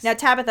that case. Now,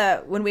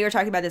 Tabitha, when we were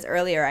talking about this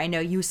earlier, I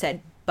know you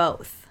said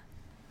both.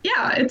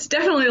 Yeah, it's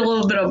definitely a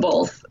little bit of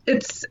both.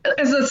 It's,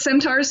 as the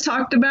Centaurs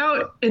talked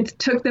about, it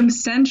took them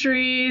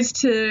centuries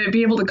to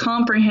be able to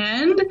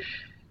comprehend.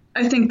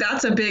 I think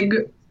that's a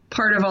big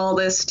part of all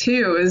this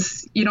too,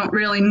 is you don't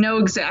really know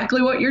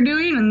exactly what you're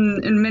doing,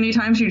 and many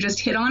times you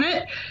just hit on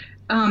it.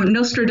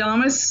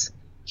 Nostradamus,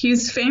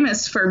 he's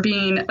famous for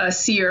being a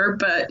seer,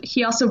 but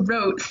he also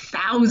wrote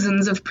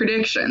thousands of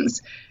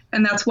predictions,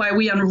 and that's why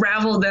we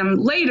unravel them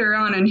later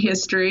on in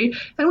history,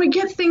 and we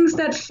get things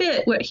that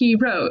fit what he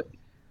wrote.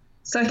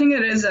 So I think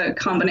it is a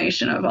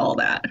combination of all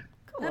that.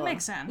 Cool. That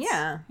makes sense.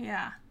 Yeah.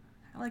 Yeah.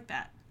 I like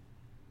that.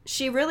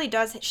 She really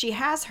does. She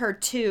has her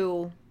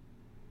two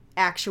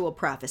actual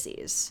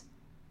prophecies.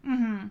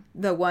 Mm-hmm.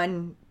 The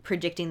one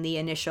predicting the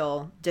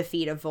initial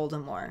defeat of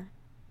Voldemort,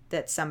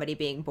 that somebody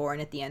being born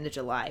at the end of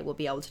July will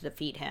be able to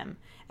defeat him.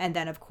 And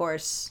then, of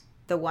course,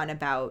 the one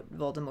about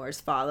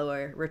Voldemort's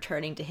follower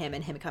returning to him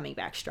and him coming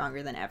back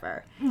stronger than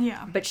ever.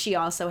 Yeah. But she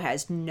also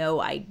has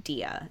no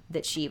idea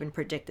that she even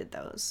predicted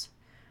those.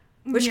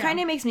 Which kind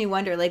of makes me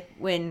wonder,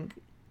 when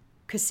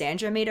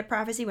Cassandra made a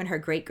prophecy, when her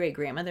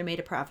great-great-grandmother made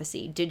a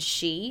prophecy, did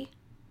she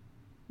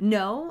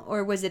know,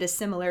 or was it a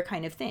similar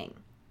kind of thing?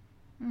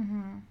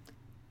 Mm-hmm.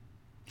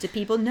 Do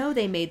people know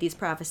they made these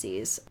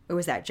prophecies, or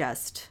was that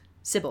just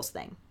Sybil's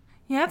thing?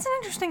 Yeah, that's an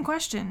interesting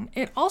question.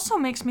 It also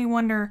makes me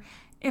wonder,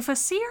 if a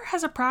seer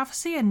has a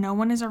prophecy and no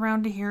one is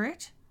around to hear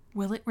it,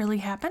 will it really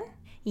happen?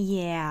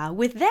 Yeah,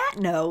 with that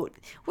note,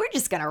 we're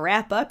just going to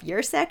wrap up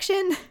your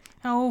section.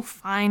 Oh,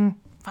 fine.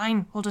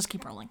 We'll just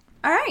keep rolling.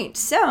 All right,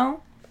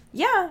 so,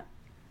 yeah,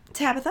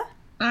 Tabitha.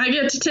 I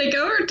get to take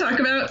over and talk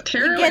about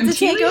tarot You get and to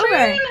take tea over.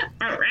 leaving?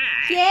 All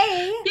right.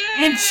 Yay!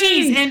 Yay! And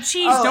cheese.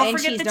 Oh, Don't and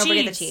forget cheese. the Don't cheese.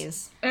 forget the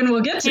cheese. And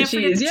we'll get to Can't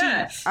forget cheese, the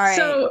yeah. cheese. All right,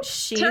 So,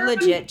 she tarot-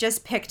 legit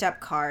just picked up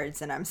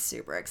cards, and I'm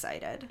super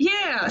excited.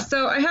 Yeah,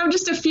 so I have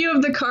just a few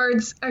of the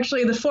cards,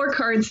 actually the 4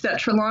 cards that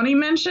Trelawney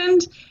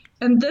mentioned,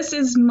 and this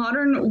is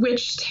Modern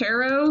Witch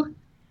Tarot,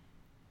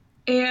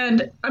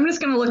 and I'm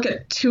just going to look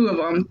at 2 of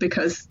them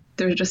because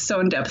they're just so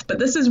in-depth, but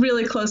this is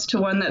really close to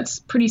one that's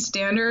pretty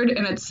standard,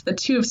 and it's the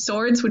 2 of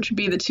Swords, which would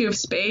be the 2 of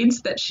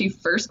Spades that she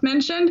first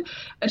mentioned,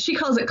 and she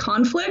calls it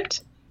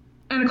conflict.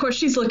 And of course,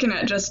 she's looking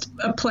at just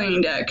a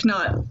playing deck,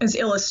 not as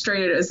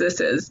illustrated as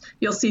this is.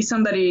 You'll see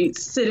somebody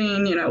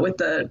sitting, with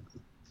the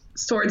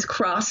swords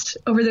crossed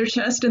over their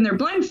chest and they're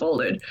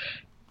blindfolded.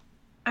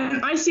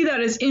 And I see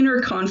that as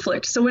inner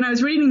conflict. So when I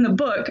was reading the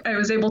book, I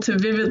was able to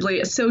vividly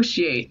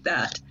associate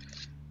that.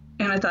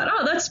 And I thought,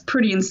 oh, that's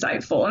pretty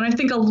insightful. And I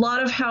think a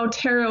lot of how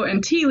tarot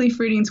and tea leaf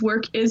readings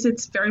work is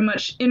it's very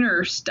much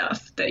inner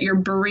stuff that you're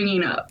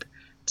bringing up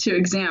to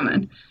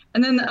examine.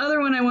 And then the other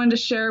one I wanted to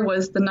share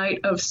was the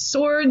Knight of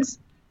Swords,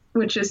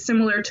 which is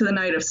similar to the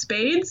Knight of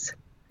Spades.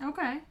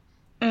 Okay.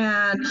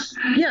 And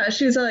yeah,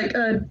 she's like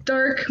a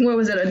dark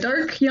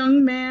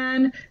young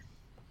man.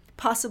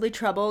 Possibly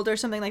troubled or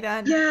something like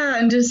that. Yeah,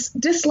 and just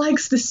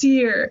dislikes the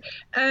seer.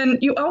 And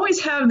you always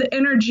have the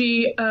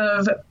energy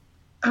of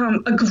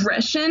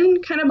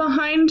aggression kind of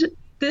behind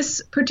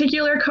this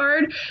particular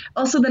card.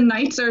 Also, the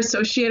knights are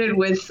associated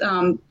with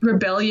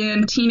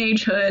rebellion,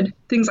 teenagehood,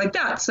 things like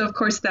that. So, of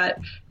course, that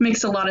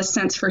makes a lot of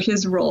sense for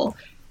his role.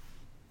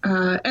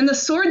 And the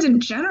swords in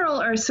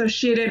general are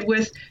associated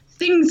with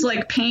things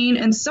like pain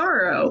and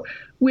sorrow,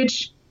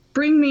 which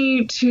bring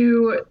me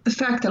to the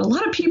fact that a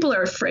lot of people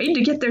are afraid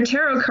to get their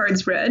tarot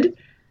cards read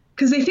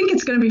because they think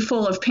it's going to be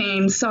full of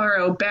pain,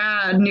 sorrow,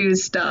 bad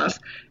news stuff,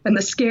 and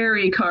the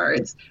scary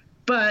cards.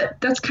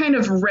 But that's kind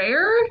of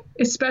rare,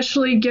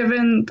 especially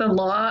given the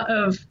law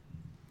of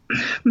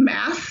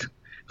math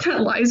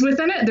that lies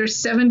within it. There's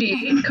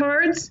 78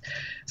 cards,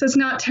 so it's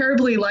not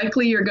terribly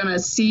likely you're going to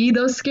see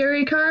those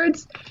scary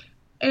cards.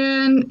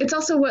 And it's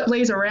also what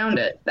lays around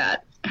it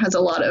that has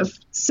a lot of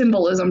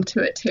symbolism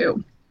to it,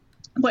 too.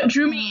 What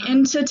drew me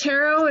into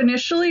tarot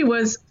initially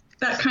was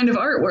that kind of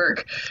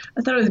artwork.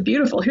 I thought it was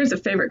beautiful. Here's a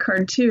favorite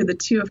card, too, the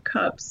Two of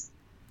Cups.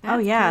 Oh,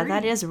 yeah,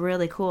 that is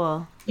really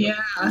cool.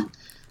 Yeah.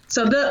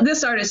 So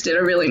this artist did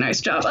a really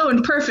nice job. Oh,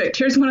 and perfect.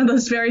 Here's one of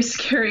those very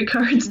scary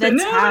cards. The that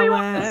nobody tower.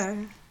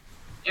 wants.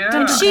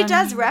 Yeah. She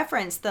does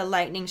reference the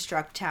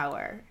lightning-struck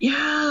tower.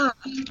 Yeah.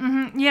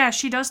 Mm-hmm. Yeah,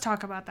 she does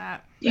talk about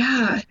that.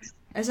 Yeah.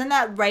 Isn't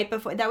that right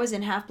before... That was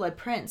in Half-Blood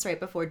Prince, right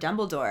before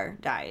Dumbledore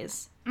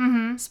dies.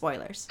 Mm-hmm.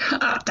 Spoilers.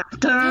 What?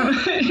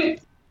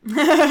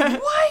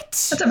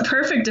 That's a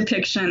perfect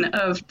depiction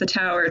of the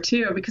tower,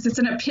 too, because it's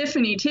an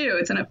epiphany, too.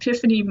 It's an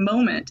epiphany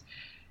moment.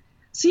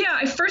 So, yeah,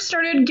 I first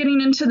started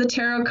getting into the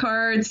tarot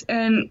cards,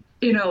 and,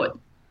 you know,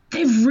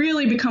 they've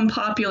really become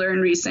popular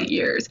in recent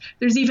years.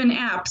 There's even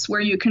apps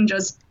where you can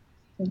just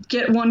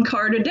get one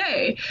card a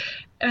day,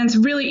 and it's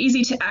really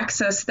easy to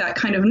access that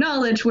kind of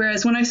knowledge,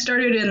 whereas when I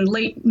started in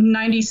late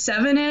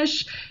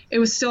 97-ish, it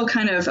was still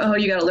kind of, oh,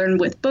 you got to learn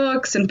with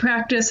books and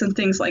practice and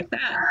things like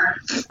that.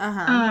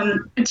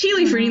 A tea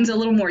leaf reading's a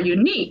little more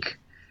unique.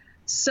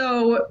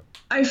 So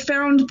I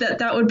found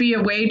that would be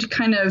a way to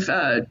kind of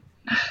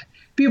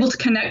be able to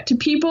connect to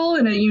people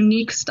in a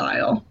unique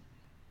style.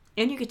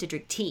 And you get to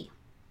drink tea.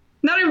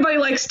 Not everybody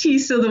likes tea,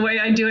 so the way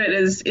I do it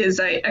is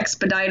I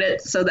expedite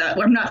it so that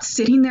I'm not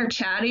sitting there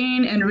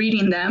chatting and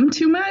reading them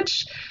too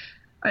much.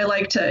 I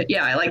like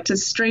to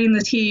strain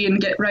the tea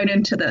and get right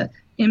into the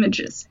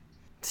images.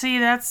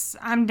 See,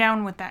 I'm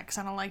down with that because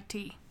I don't like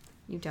tea.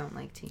 You don't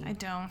like tea. I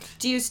don't.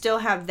 Do you still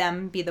have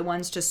them be the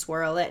ones to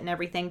swirl it and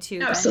everything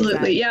too?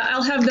 Absolutely, yeah.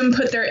 I'll have them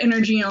put their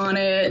energy on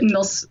it, and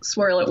they'll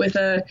swirl it with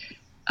a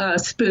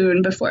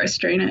spoon before I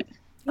strain it.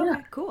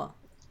 Okay, cool.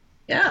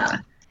 Yeah.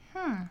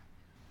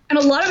 And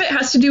a lot of it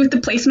has to do with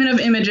the placement of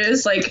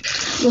images. Like,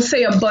 we'll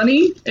say a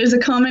bunny is a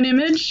common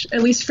image,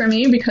 at least for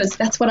me, because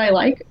that's what I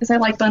like, is I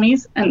like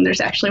bunnies. And there's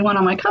actually one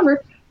on my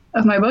cover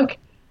of my book.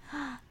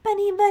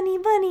 Bunny, bunny,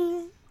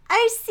 bunny.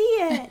 I see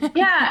it.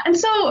 Yeah, and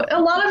so a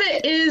lot of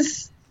it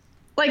is,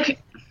 like,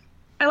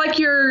 I like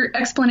your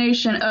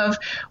explanation of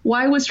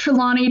why was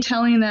Trelawney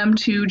telling them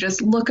to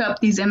just look up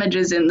these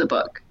images in the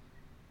book.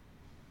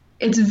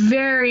 It's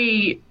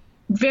very...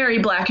 very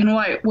black and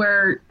white,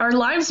 where our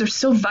lives are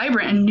so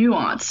vibrant and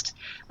nuanced.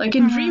 Like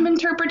in dream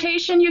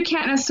interpretation, you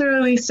can't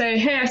necessarily say,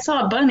 hey, I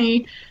saw a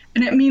bunny,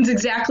 and it means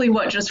exactly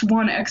what just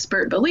one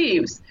expert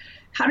believes.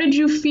 How did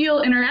you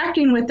feel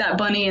interacting with that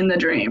bunny in the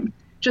dream?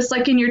 Just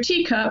like in your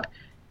teacup,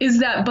 is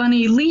that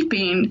bunny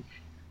leaping?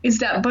 Is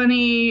that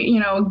bunny,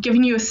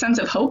 giving you a sense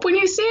of hope when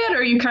you see it?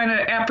 Or are you kind of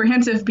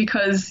apprehensive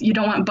because you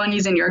don't want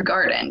bunnies in your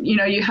garden?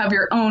 You have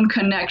your own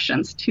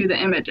connections to the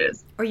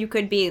images. Or you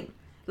could be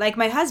like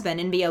my husband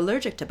and be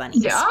allergic to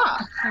bunnies. Yeah.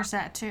 There's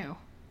that too.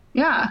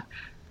 Yeah.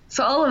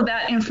 So all of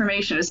that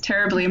information is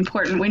terribly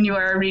important when you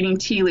are reading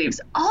tea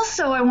leaves.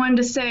 Also, I wanted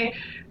to say,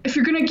 if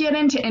you're going to get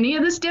into any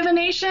of this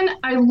divination,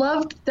 I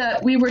loved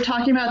that we were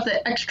talking about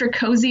the extra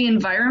cozy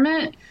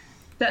environment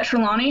that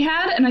Trelawney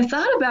had. And I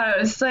thought about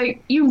it. It's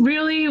like, you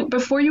really,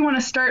 before you want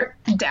to start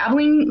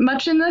dabbling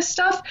much in this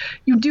stuff,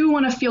 you do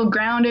want to feel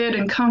grounded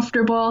and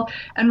comfortable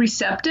and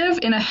receptive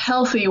in a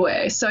healthy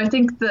way. So I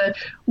think the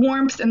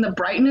warmth and the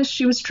brightness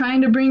she was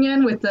trying to bring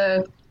in with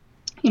the,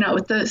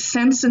 with the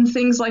scents and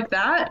things like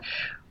that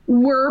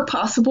were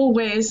possible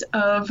ways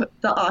of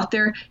the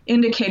author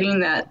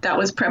indicating that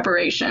was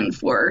preparation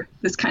for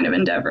this kind of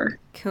endeavor.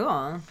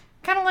 Cool.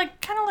 Kind of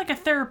like a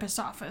therapist's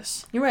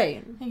office. You're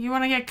right. You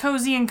want to get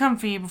cozy and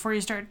comfy before you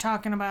start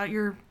talking about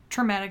your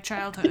traumatic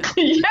childhood.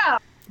 Yeah.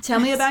 Tell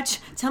me about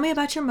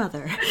your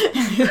mother.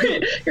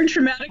 Your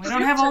traumatic. We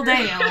don't have all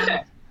day,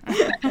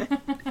 Ellen.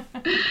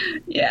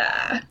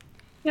 Yeah.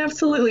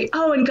 Absolutely.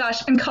 Oh, and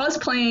gosh, and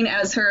cosplaying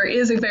as her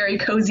is a very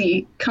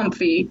cozy,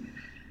 comfy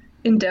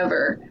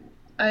endeavor.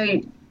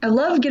 I I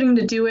love getting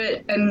to do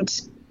it and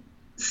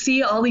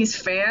see all these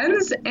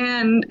fans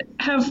and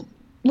have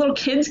little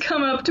kids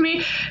come up to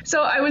me.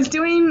 So I was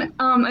doing,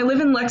 I live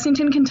in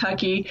Lexington,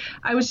 Kentucky.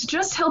 I was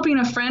just helping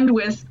a friend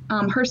with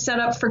her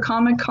setup for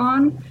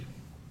Comic-Con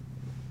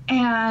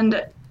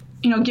and,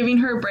 giving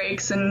her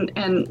breaks and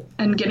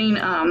getting,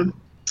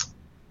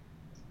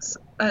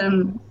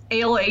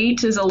 Ale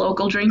 8 is a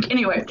local drink.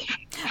 Anyway.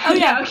 Oh,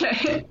 yeah.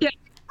 Okay. Yeah.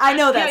 I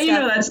know that stuff. You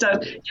know that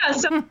stuff. Yeah,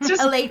 so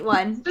just... Ale 8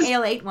 one.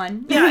 Ale 8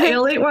 one. Yeah,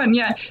 Ale 8 one,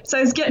 yeah. So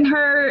I was getting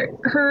her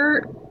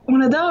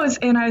one of those,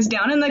 and I was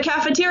down in the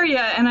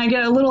cafeteria, and I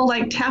get a little,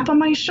 tap on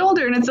my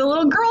shoulder, and it's a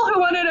little girl who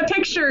wanted a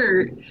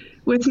picture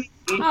with me.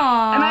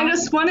 Aww. And I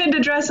just wanted to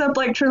dress up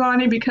like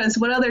Trelawney because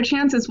what other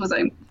chances was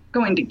I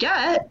going to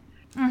get?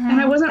 Mm-hmm. And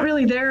I wasn't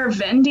really there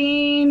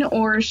vending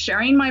or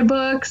sharing my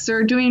books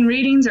or doing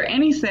readings or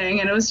anything,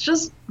 and it was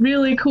just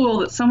really cool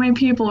that so many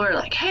people were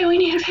like, hey, we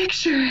need a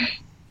picture.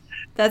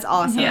 That's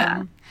awesome.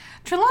 Yeah.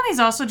 Trelawney's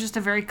also just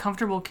a very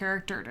comfortable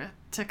character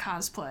to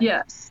cosplay.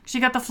 Yes. She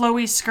got the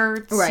flowy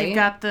skirts. Right. You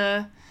got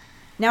the...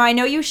 Now, I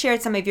know you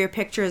shared some of your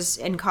pictures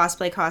in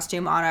cosplay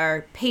costume on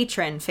our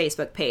patron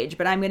Facebook page,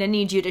 but I'm going to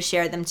need you to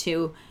share them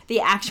to the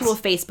actual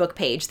Facebook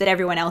page that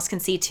everyone else can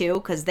see too,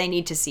 because they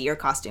need to see your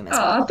costume as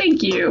well. Oh,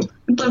 thank you.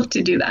 I'd love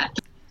to do that.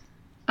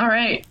 All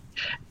right.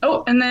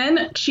 Oh, and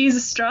then Cheese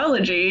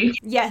Astrology.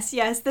 Yes,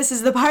 this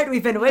is the part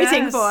we've been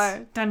waiting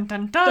for. Dun,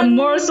 dun, dun. The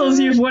morsels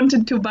you've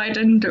wanted to bite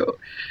into.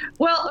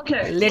 Well,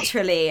 okay.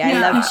 Literally,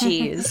 I love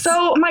cheese.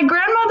 So my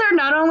grandmother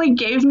not only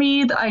gave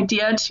me the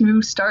idea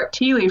to start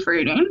tea leaf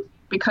reading,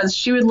 because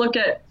she would look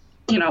at,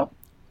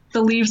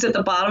 the leaves at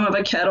the bottom of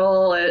a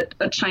kettle at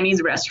a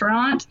Chinese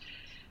restaurant.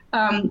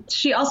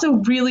 She also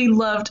really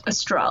loved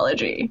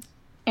astrology.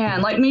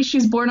 And like me,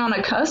 she's born on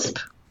a cusp.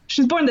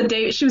 She was born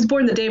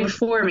the day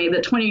before me, the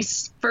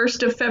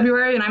 21st of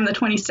February, and I'm the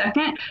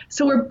 22nd.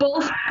 So we're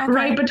both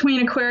right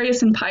between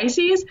Aquarius and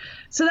Pisces.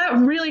 So that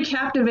really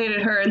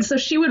captivated her. And so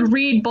she would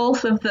read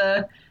both of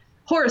the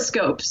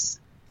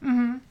horoscopes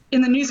in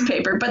the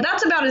newspaper. But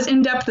that's about as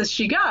in-depth as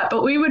she got.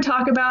 But we would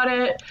talk about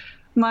it,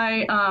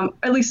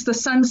 at least the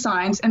sun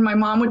signs, and my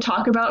mom would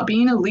talk about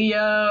being a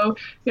Leo.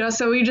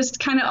 So we just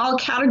kind of all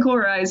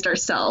categorized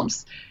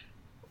ourselves.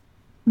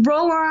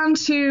 Roll on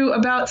to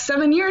about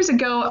 7 years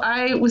ago,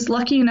 I was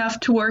lucky enough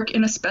to work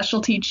in a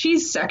specialty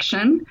cheese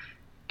section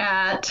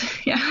at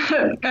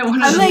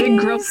one of the big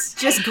grocers.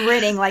 Just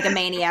gritting like a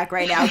maniac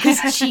right now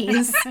because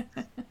cheese.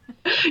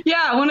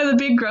 Yeah, one of the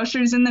big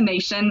grocers in the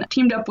nation,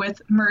 teamed up with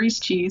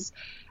Murray's Cheese.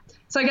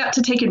 So I got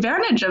to take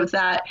advantage of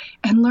that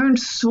and learn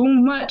so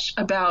much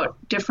about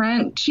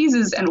different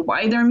cheeses and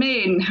why they're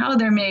made and how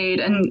they're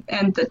made and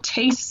the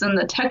tastes and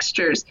the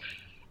textures.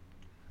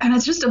 And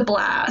it's just a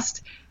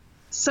blast.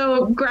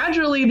 So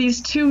gradually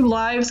these two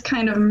lives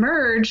kind of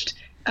merged.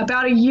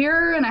 About a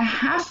year and a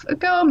half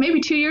ago,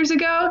 maybe 2 years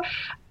ago,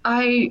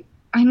 I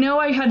know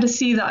I had to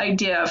see the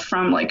idea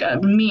from like a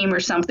meme or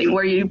something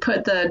where you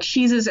put the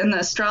cheeses in the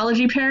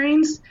astrology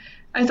pairings.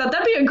 I thought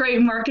that'd be a great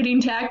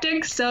marketing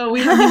tactic. So we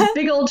have these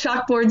big old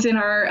chalkboards in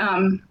our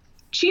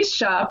cheese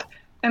shop,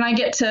 and I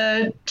get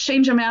to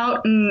change them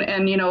out and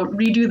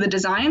redo the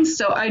designs.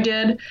 So I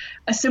did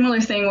a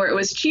similar thing where it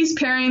was cheese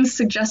pairings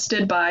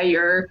suggested by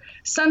your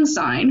sun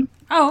sign.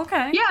 Oh,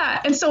 okay.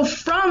 Yeah, and so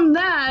from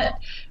that,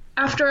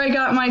 after I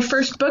got my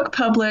first book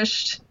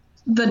published,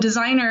 the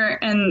designer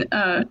and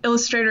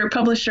illustrator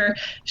publisher,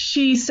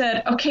 she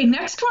said, okay,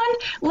 next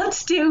one,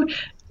 let's do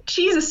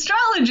cheese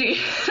astrology.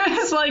 I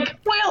was like,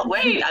 well,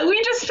 wait,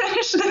 we just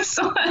finished this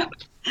one.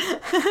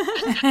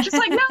 She's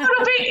like, no,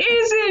 it'll be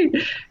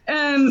easy.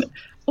 And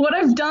what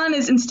I've done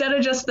is instead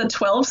of just the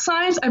 12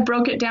 signs, I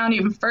broke it down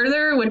even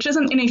further, which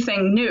isn't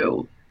anything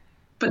new,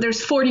 but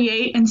there's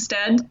 48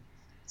 instead.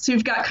 So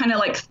you've got kind of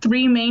like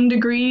 3 main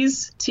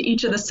degrees to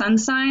each of the sun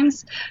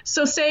signs.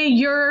 So say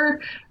you're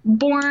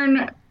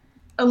born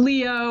a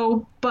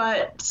Leo,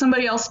 but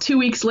somebody else 2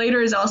 weeks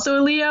later is also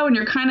a Leo, and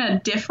you're kind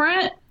of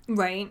different.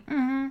 Right.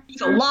 Mm-hmm.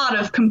 It's a lot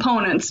of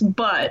components,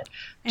 but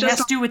it has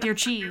to do with your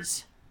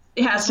cheese.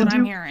 It has to do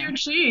with your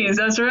cheese.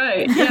 That's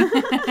right. Yeah.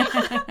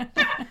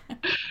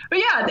 But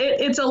yeah,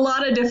 it's a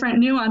lot of different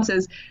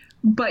nuances.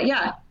 But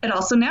yeah, it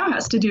also now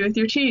has to do with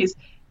your cheese.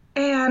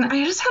 And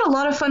I just had a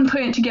lot of fun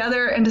putting it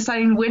together and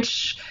deciding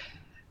which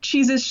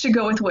cheeses should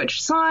go with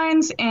which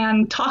signs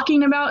and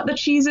talking about the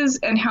cheeses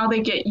and how they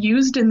get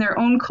used in their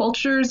own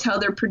cultures, how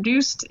they're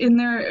produced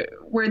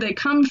where they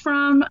come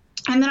from.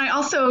 And then I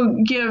also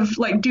give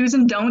like do's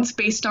and don'ts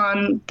based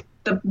on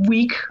the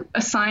week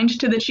assigned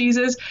to the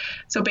cheeses.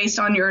 So based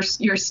on your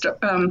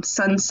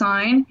sun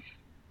sign,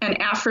 and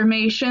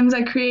affirmations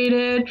I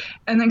created,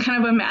 and then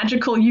kind of a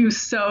magical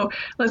use. So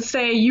let's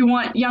say you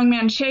want Young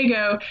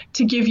Manchego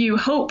to give you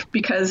hope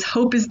because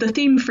hope is the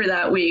theme for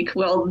that week.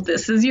 Well,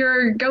 this is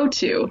your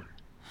go-to.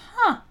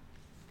 Huh.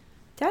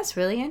 That's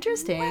really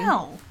interesting.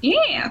 Wow.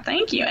 Yeah,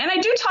 thank you. And I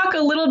do talk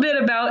a little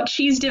bit about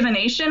cheese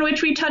divination,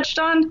 which we touched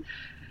on.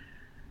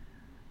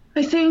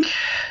 I think,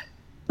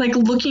 like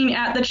looking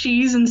at the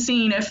cheese and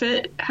seeing if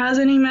it has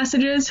any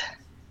messages.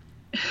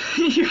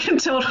 You can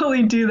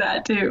totally do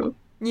that too.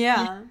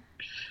 Yeah.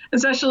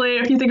 especially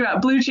if you think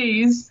about blue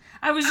cheese.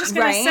 I was just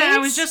gonna say, I Right?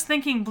 was just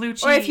thinking blue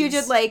cheese. Or if you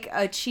did like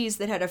a cheese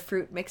that had a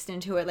fruit mixed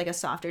into it, like a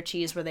softer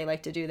cheese where they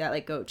like to do that,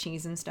 like goat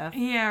cheese and stuff.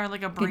 yeah, or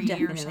like a brie or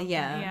definitely, something.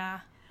 yeah.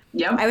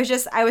 Yep. I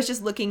was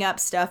just looking up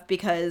stuff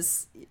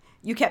because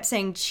you kept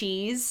saying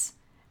cheese,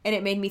 and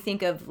it made me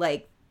think of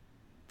like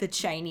the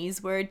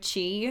Chinese word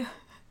chi.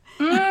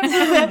 So now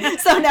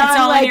It's I'm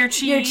all in like your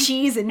chi. your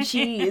cheese and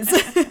cheese,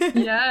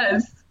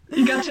 Yes.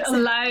 You got to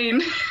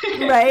align.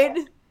 right?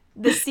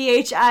 The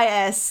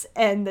CHIS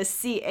and the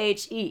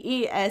CHEESE.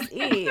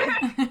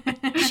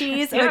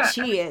 Cheese or Yeah.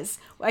 cheese.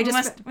 I We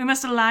just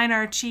must align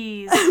our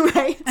cheese.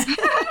 right.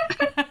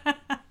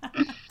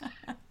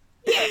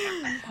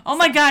 Oh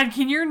my god,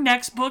 can your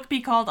next book be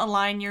called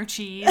Align Your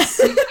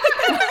Cheese?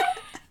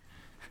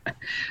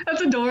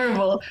 That's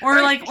adorable.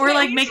 Or like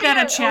you make say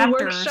that a chapter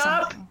or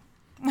workshop? something.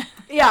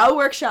 Yeah, a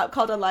workshop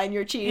called Align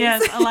Your Cheese.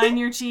 Yes, Align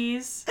Your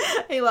Cheese.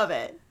 I love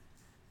it.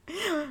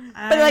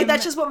 But like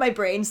that's just what my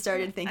brain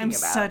started thinking I'm about.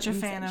 such a when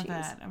you fan said of cheese.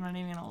 that. I'm not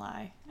even gonna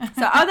lie. So,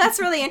 that's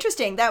really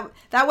interesting. That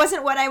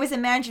wasn't what I was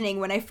imagining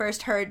when I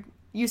first heard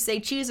you say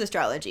cheese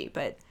astrology,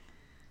 but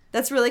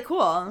that's really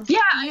cool.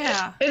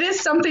 Yeah. It is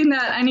something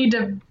that I need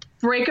to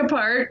break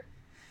apart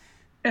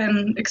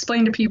and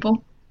explain to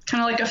people.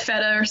 Kind of like a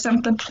feta or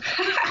something.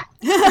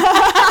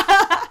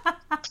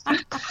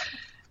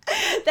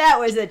 That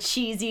was a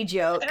cheesy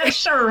joke. It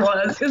sure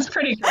was. It was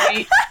pretty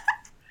great.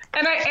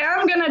 And I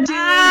am gonna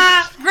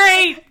do.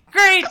 Great.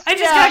 I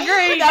just got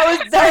great.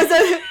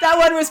 That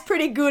one was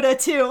pretty Gouda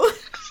too.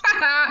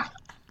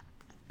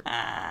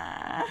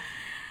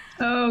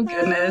 Oh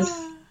goodness,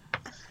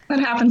 that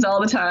happens all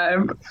the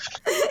time.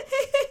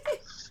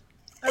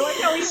 I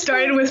like how we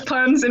started with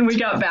puns and we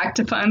got back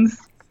to puns.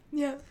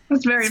 Yeah.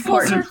 That's very Full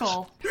important.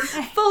 circle.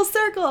 Full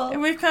circle.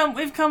 And we've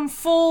come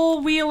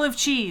full wheel of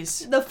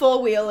cheese. The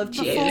full wheel of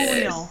The cheese. full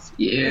wheel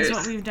Yes. is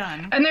what we've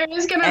done. And there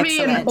is going to be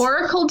an Excellent.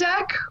 oracle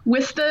deck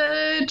with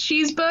the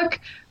cheese book,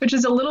 which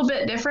is a little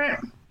bit different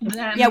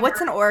than. Yeah,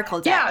 what's an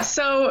oracle deck? Yeah,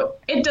 so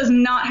it does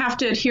not have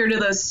to adhere to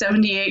those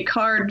 78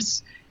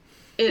 cards.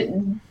 It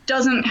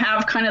doesn't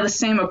have kind of the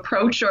same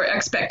approach or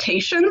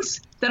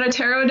expectations that a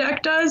tarot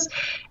deck does.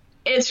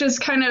 It's just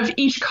kind of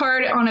each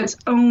card on its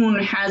own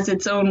has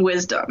its own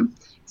wisdom.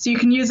 So you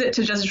can use it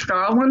to just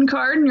draw one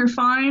card and you're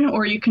fine,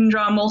 or you can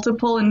draw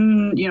multiple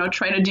and,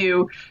 try to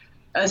do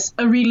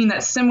a reading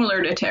that's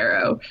similar to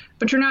tarot.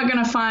 But you're not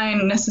going to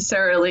find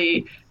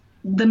necessarily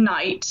the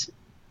Knight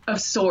of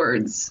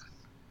Swords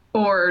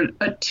or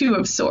a Two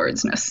of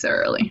Swords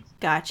necessarily.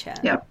 Gotcha.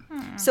 Yep.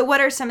 So what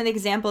are some of the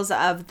examples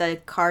of the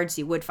cards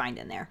you would find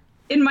in there?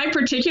 In my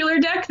particular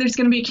deck, there's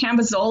going to be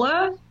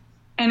Cambozola,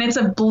 and it's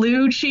a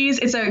blue cheese.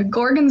 It's a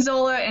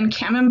Gorgonzola and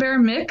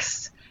Camembert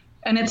mix,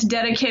 and it's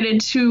dedicated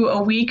to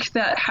a week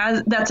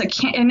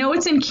I know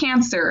it's in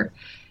Cancer,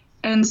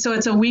 and so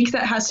it's a week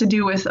that has to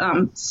do with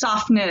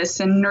softness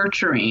and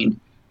nurturing.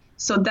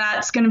 So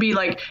that's going to be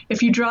like,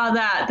 if you draw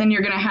that, then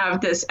you're going to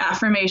have this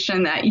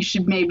affirmation that you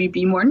should maybe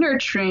be more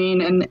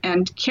nurturing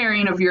and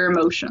caring of your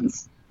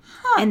emotions.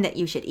 And that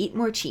you should eat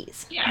more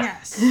cheese.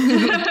 Yes.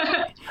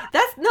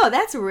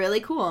 That's really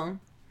cool.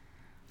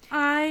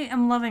 I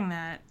am loving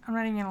that. I'm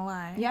not even gonna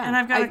lie. Yeah, And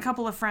I've got a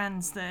couple of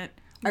friends that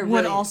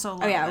would also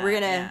love that. we're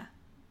gonna yeah.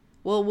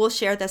 we'll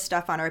share this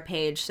stuff on our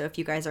page, so if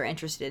you guys are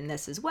interested in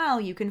this as well,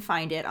 you can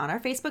find it on our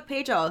Facebook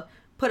page. I'll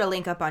put a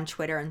link up on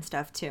Twitter and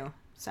stuff too.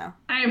 So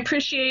I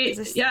appreciate Is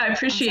this-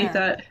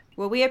 that.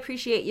 well, we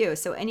appreciate you.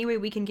 So any way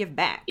we can give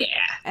back Yeah.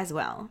 as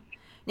well.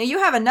 Now you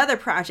have another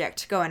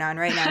project going on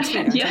right now too.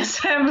 don't you?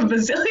 Yes, I have a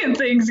bazillion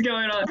things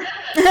going on.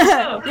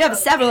 Oh, You have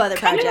several other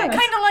projects. Kind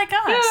of like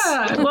us.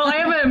 yeah. Well, I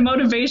have a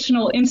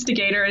motivational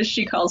instigator, as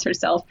she calls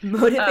herself.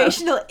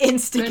 Motivational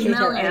instigator.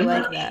 I Million.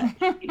 like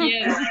that.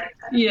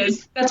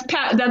 Yes.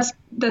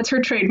 That's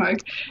her trademark.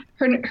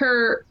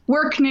 Her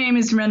work name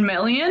is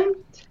Renmelian,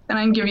 and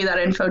I can give you that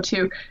info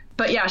too.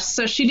 But yeah,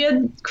 so she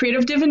did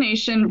creative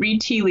divination,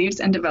 read tea leaves,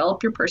 and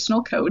develop your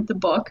personal code, the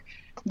book.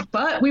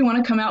 But we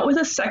want to come out with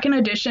a second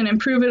edition,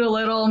 improve it a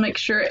little, make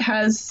sure it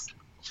has,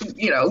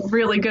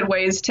 really good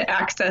ways to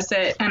access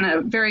it, and a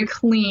very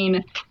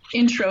clean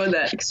intro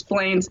that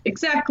explains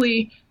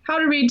exactly how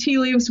to read tea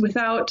leaves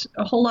without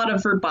a whole lot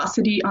of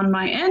verbosity on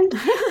my end.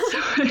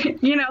 So,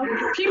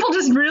 people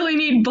just really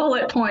need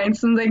bullet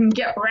points and they can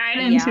get right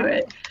into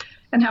it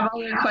and have all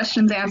their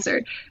questions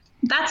answered.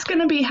 That's going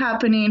to be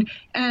happening,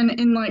 and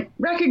in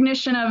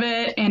recognition of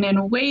it and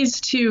in ways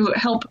to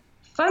help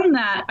fund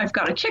that, I've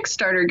got a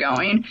Kickstarter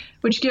going,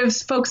 which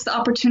gives folks the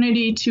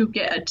opportunity to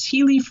get a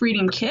tea leaf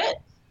reading kit.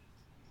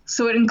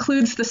 So it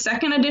includes the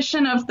second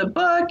edition of the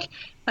book,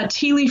 a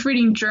tea leaf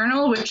reading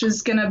journal, which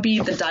is going to be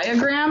the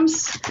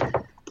diagrams,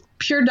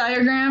 pure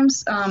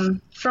diagrams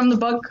from the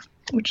book,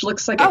 which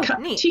looks like a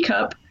neat.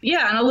 teacup.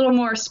 Yeah, and a little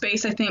more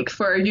space, I think,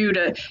 for you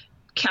to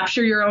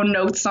capture your own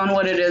notes on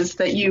what it is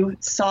that you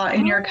saw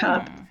in your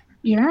cup.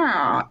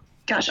 Yeah.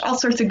 Gosh, all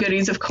sorts of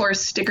goodies, of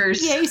course,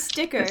 stickers. Yay,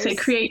 stickers. Say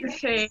create your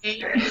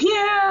fave.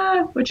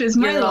 Yeah, which is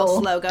my Your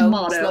little motto.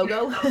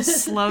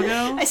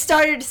 Slogo. I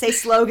started to say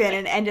slogan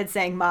and ended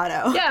saying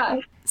motto. Yeah,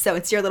 So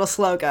it's your little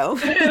slogan.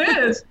 It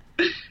is.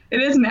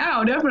 It is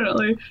now,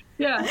 definitely.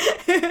 Yeah.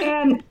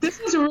 And this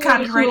is really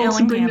Copyright cool to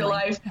Ellen bring to Ganley.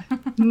 life.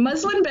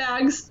 Muslin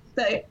bags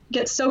that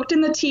get soaked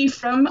in the tea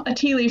from a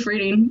tea leaf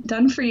reading,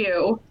 done for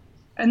you.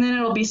 And then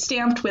it'll be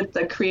stamped with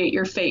the Create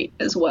Your Fate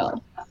as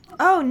well.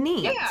 Oh,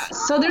 neat. Yeah.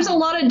 So there's a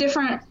lot of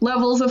different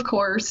levels, of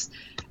course,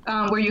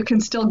 where you can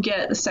still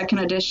get the second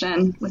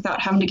edition without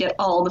having to get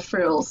all the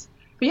frills.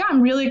 But yeah,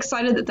 I'm really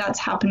excited that that's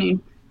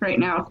happening right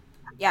now.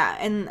 Yeah,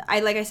 and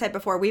like I said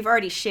before, we've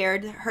already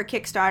shared her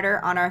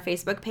Kickstarter on our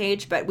Facebook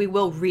page, but we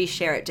will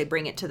reshare it to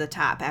bring it to the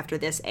top after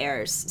this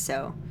airs.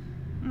 So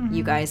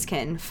you guys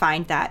can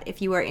find that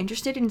if you are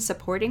interested in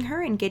supporting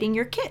her and getting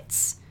your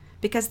kits,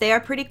 because they are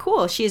pretty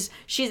cool. We're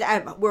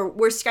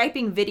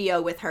Skyping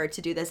video with her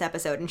to do this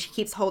episode, and she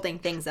keeps holding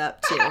things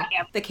up to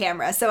the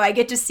camera, so I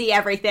get to see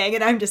everything,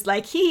 and I'm just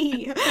like,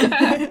 hee.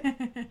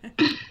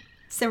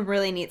 Some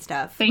really neat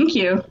stuff. Thank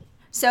you.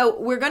 So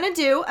we're going to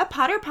do a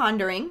Potter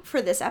Pondering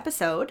for this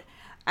episode,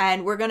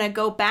 and we're going to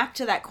go back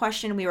to that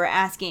question we were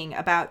asking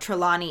about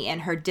Trelawney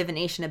and her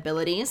divination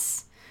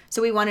abilities.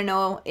 So we want to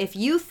know if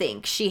you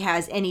think she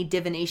has any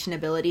divination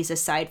abilities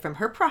aside from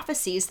her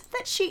prophecies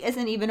that she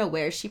isn't even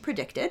aware she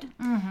predicted.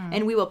 Mm-hmm.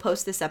 And we will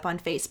post this up on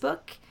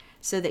Facebook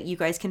so that you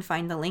guys can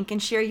find the link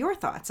and share your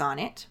thoughts on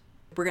it.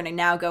 We're going to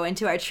now go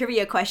into our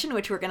trivia question,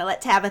 which we're going to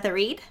let Tabitha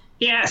read.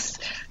 Yes.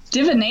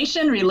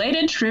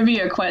 Divination-related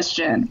trivia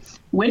question.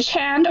 Which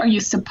hand are you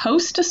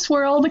supposed to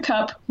swirl the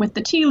cup with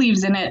the tea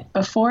leaves in it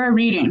before a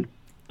reading?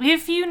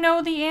 If you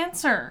know the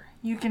answer,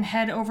 you can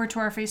head over to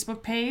our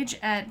Facebook page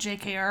at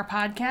JKR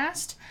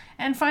Podcast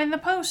and find the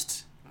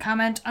post.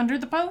 Comment under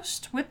the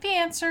post with the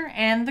answer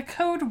and the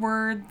code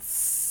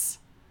words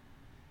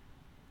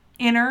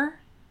inner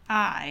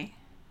eye.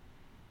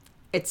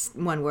 It's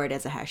one word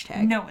as a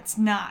hashtag. No, it's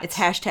not. It's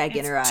hashtag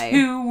inner eye.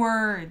 2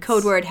 words.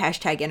 Code word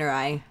hashtag inner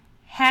eye.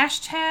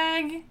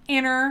 Hashtag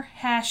inner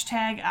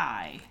hashtag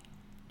eye.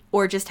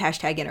 Or just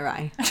hashtag inner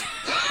eye.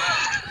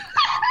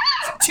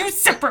 2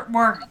 separate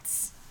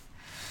words.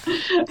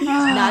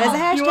 Not as a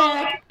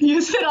hashtag.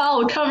 Use it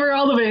all. Cover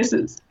all the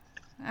bases.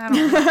 I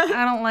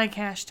don't like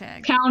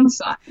hashtag. Pound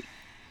sign.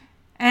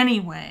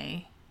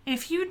 Anyway,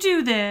 if you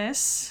do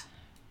this,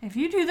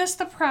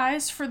 the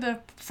prize for the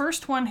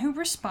first one who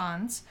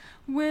responds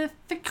with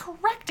the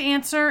correct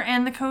answer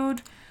and the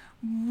code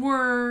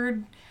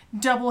word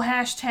double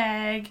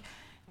hashtag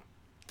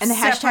And the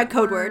hashtag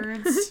code word.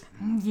 words.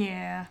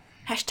 Yeah.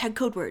 Hashtag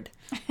code word.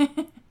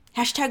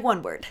 Hashtag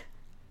one word.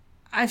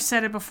 I've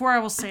said it before, I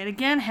will say it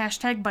again.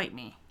 Hashtag bite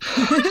me.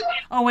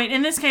 Oh, wait,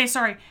 in this case,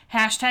 sorry.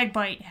 Hashtag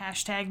bite,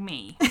 hashtag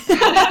me.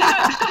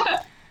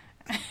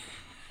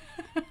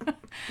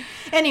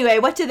 Anyway,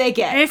 what do they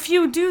get? If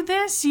you do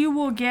this, you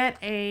will get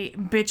a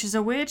Bitch is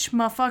a Witch,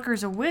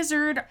 Motherfucker's a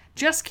Wizard,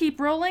 Just Keep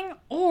Rolling,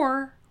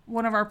 or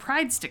one of our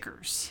Pride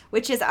stickers.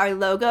 Which is our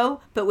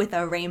logo, but with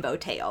a rainbow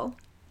tail.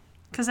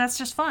 Because that's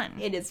just fun.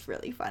 It is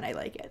really fun. I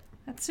like it.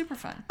 That's super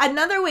fun.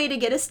 Another way to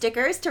get a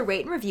sticker is to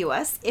rate and review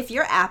us. If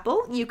you're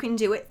Apple, you can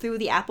do it through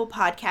the Apple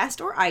Podcast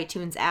or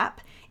iTunes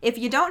app. If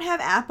you don't have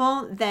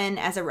Apple, then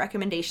as a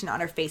recommendation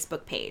on our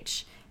Facebook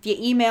page. If you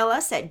email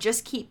us at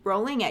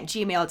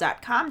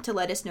justkeeprolling@gmail.com to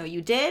let us know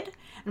you did,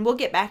 and we'll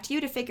get back to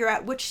you to figure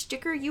out which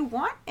sticker you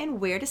want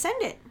and where to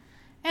send it.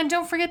 And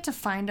don't forget to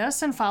find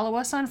us and follow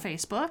us on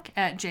Facebook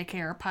at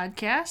JKR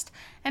Podcast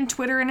and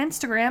Twitter and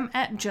Instagram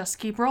at Just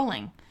Keep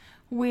Rolling.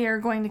 We are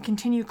going to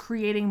continue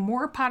creating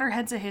more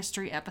Potterheads of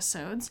History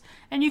episodes,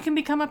 and you can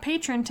become a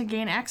patron to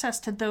gain access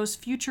to those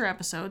future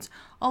episodes,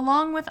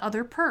 along with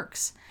other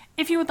perks.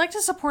 If you would like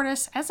to support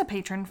us as a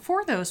patron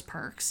for those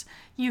perks,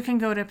 you can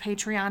go to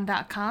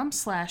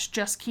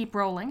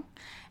patreon.com/justkeeprolling.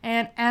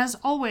 And as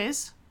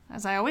always,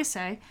 as I always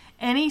say,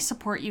 any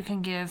support you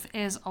can give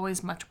is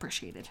always much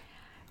appreciated.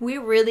 We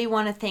really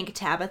want to thank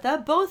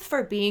Tabitha both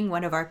for being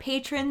one of our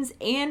patrons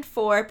and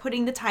for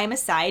putting the time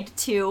aside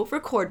to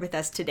record with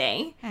us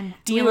today. And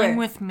dealing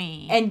with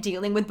me. And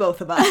dealing with both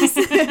of us.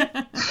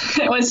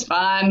 It was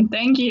fun.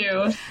 Thank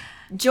you.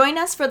 Join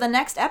us for the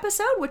next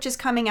episode, which is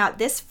coming out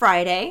this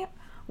Friday,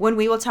 when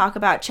we will talk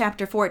about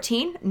Chapter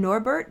 14,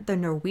 Norbert the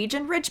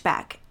Norwegian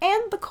Ridgeback,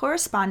 and the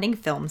corresponding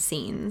film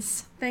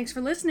scenes. Thanks for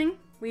listening.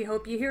 We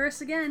hope you hear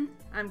us again.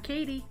 I'm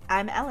Katie.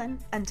 I'm Ellen.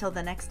 Until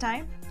the next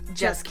time,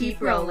 just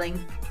keep rolling.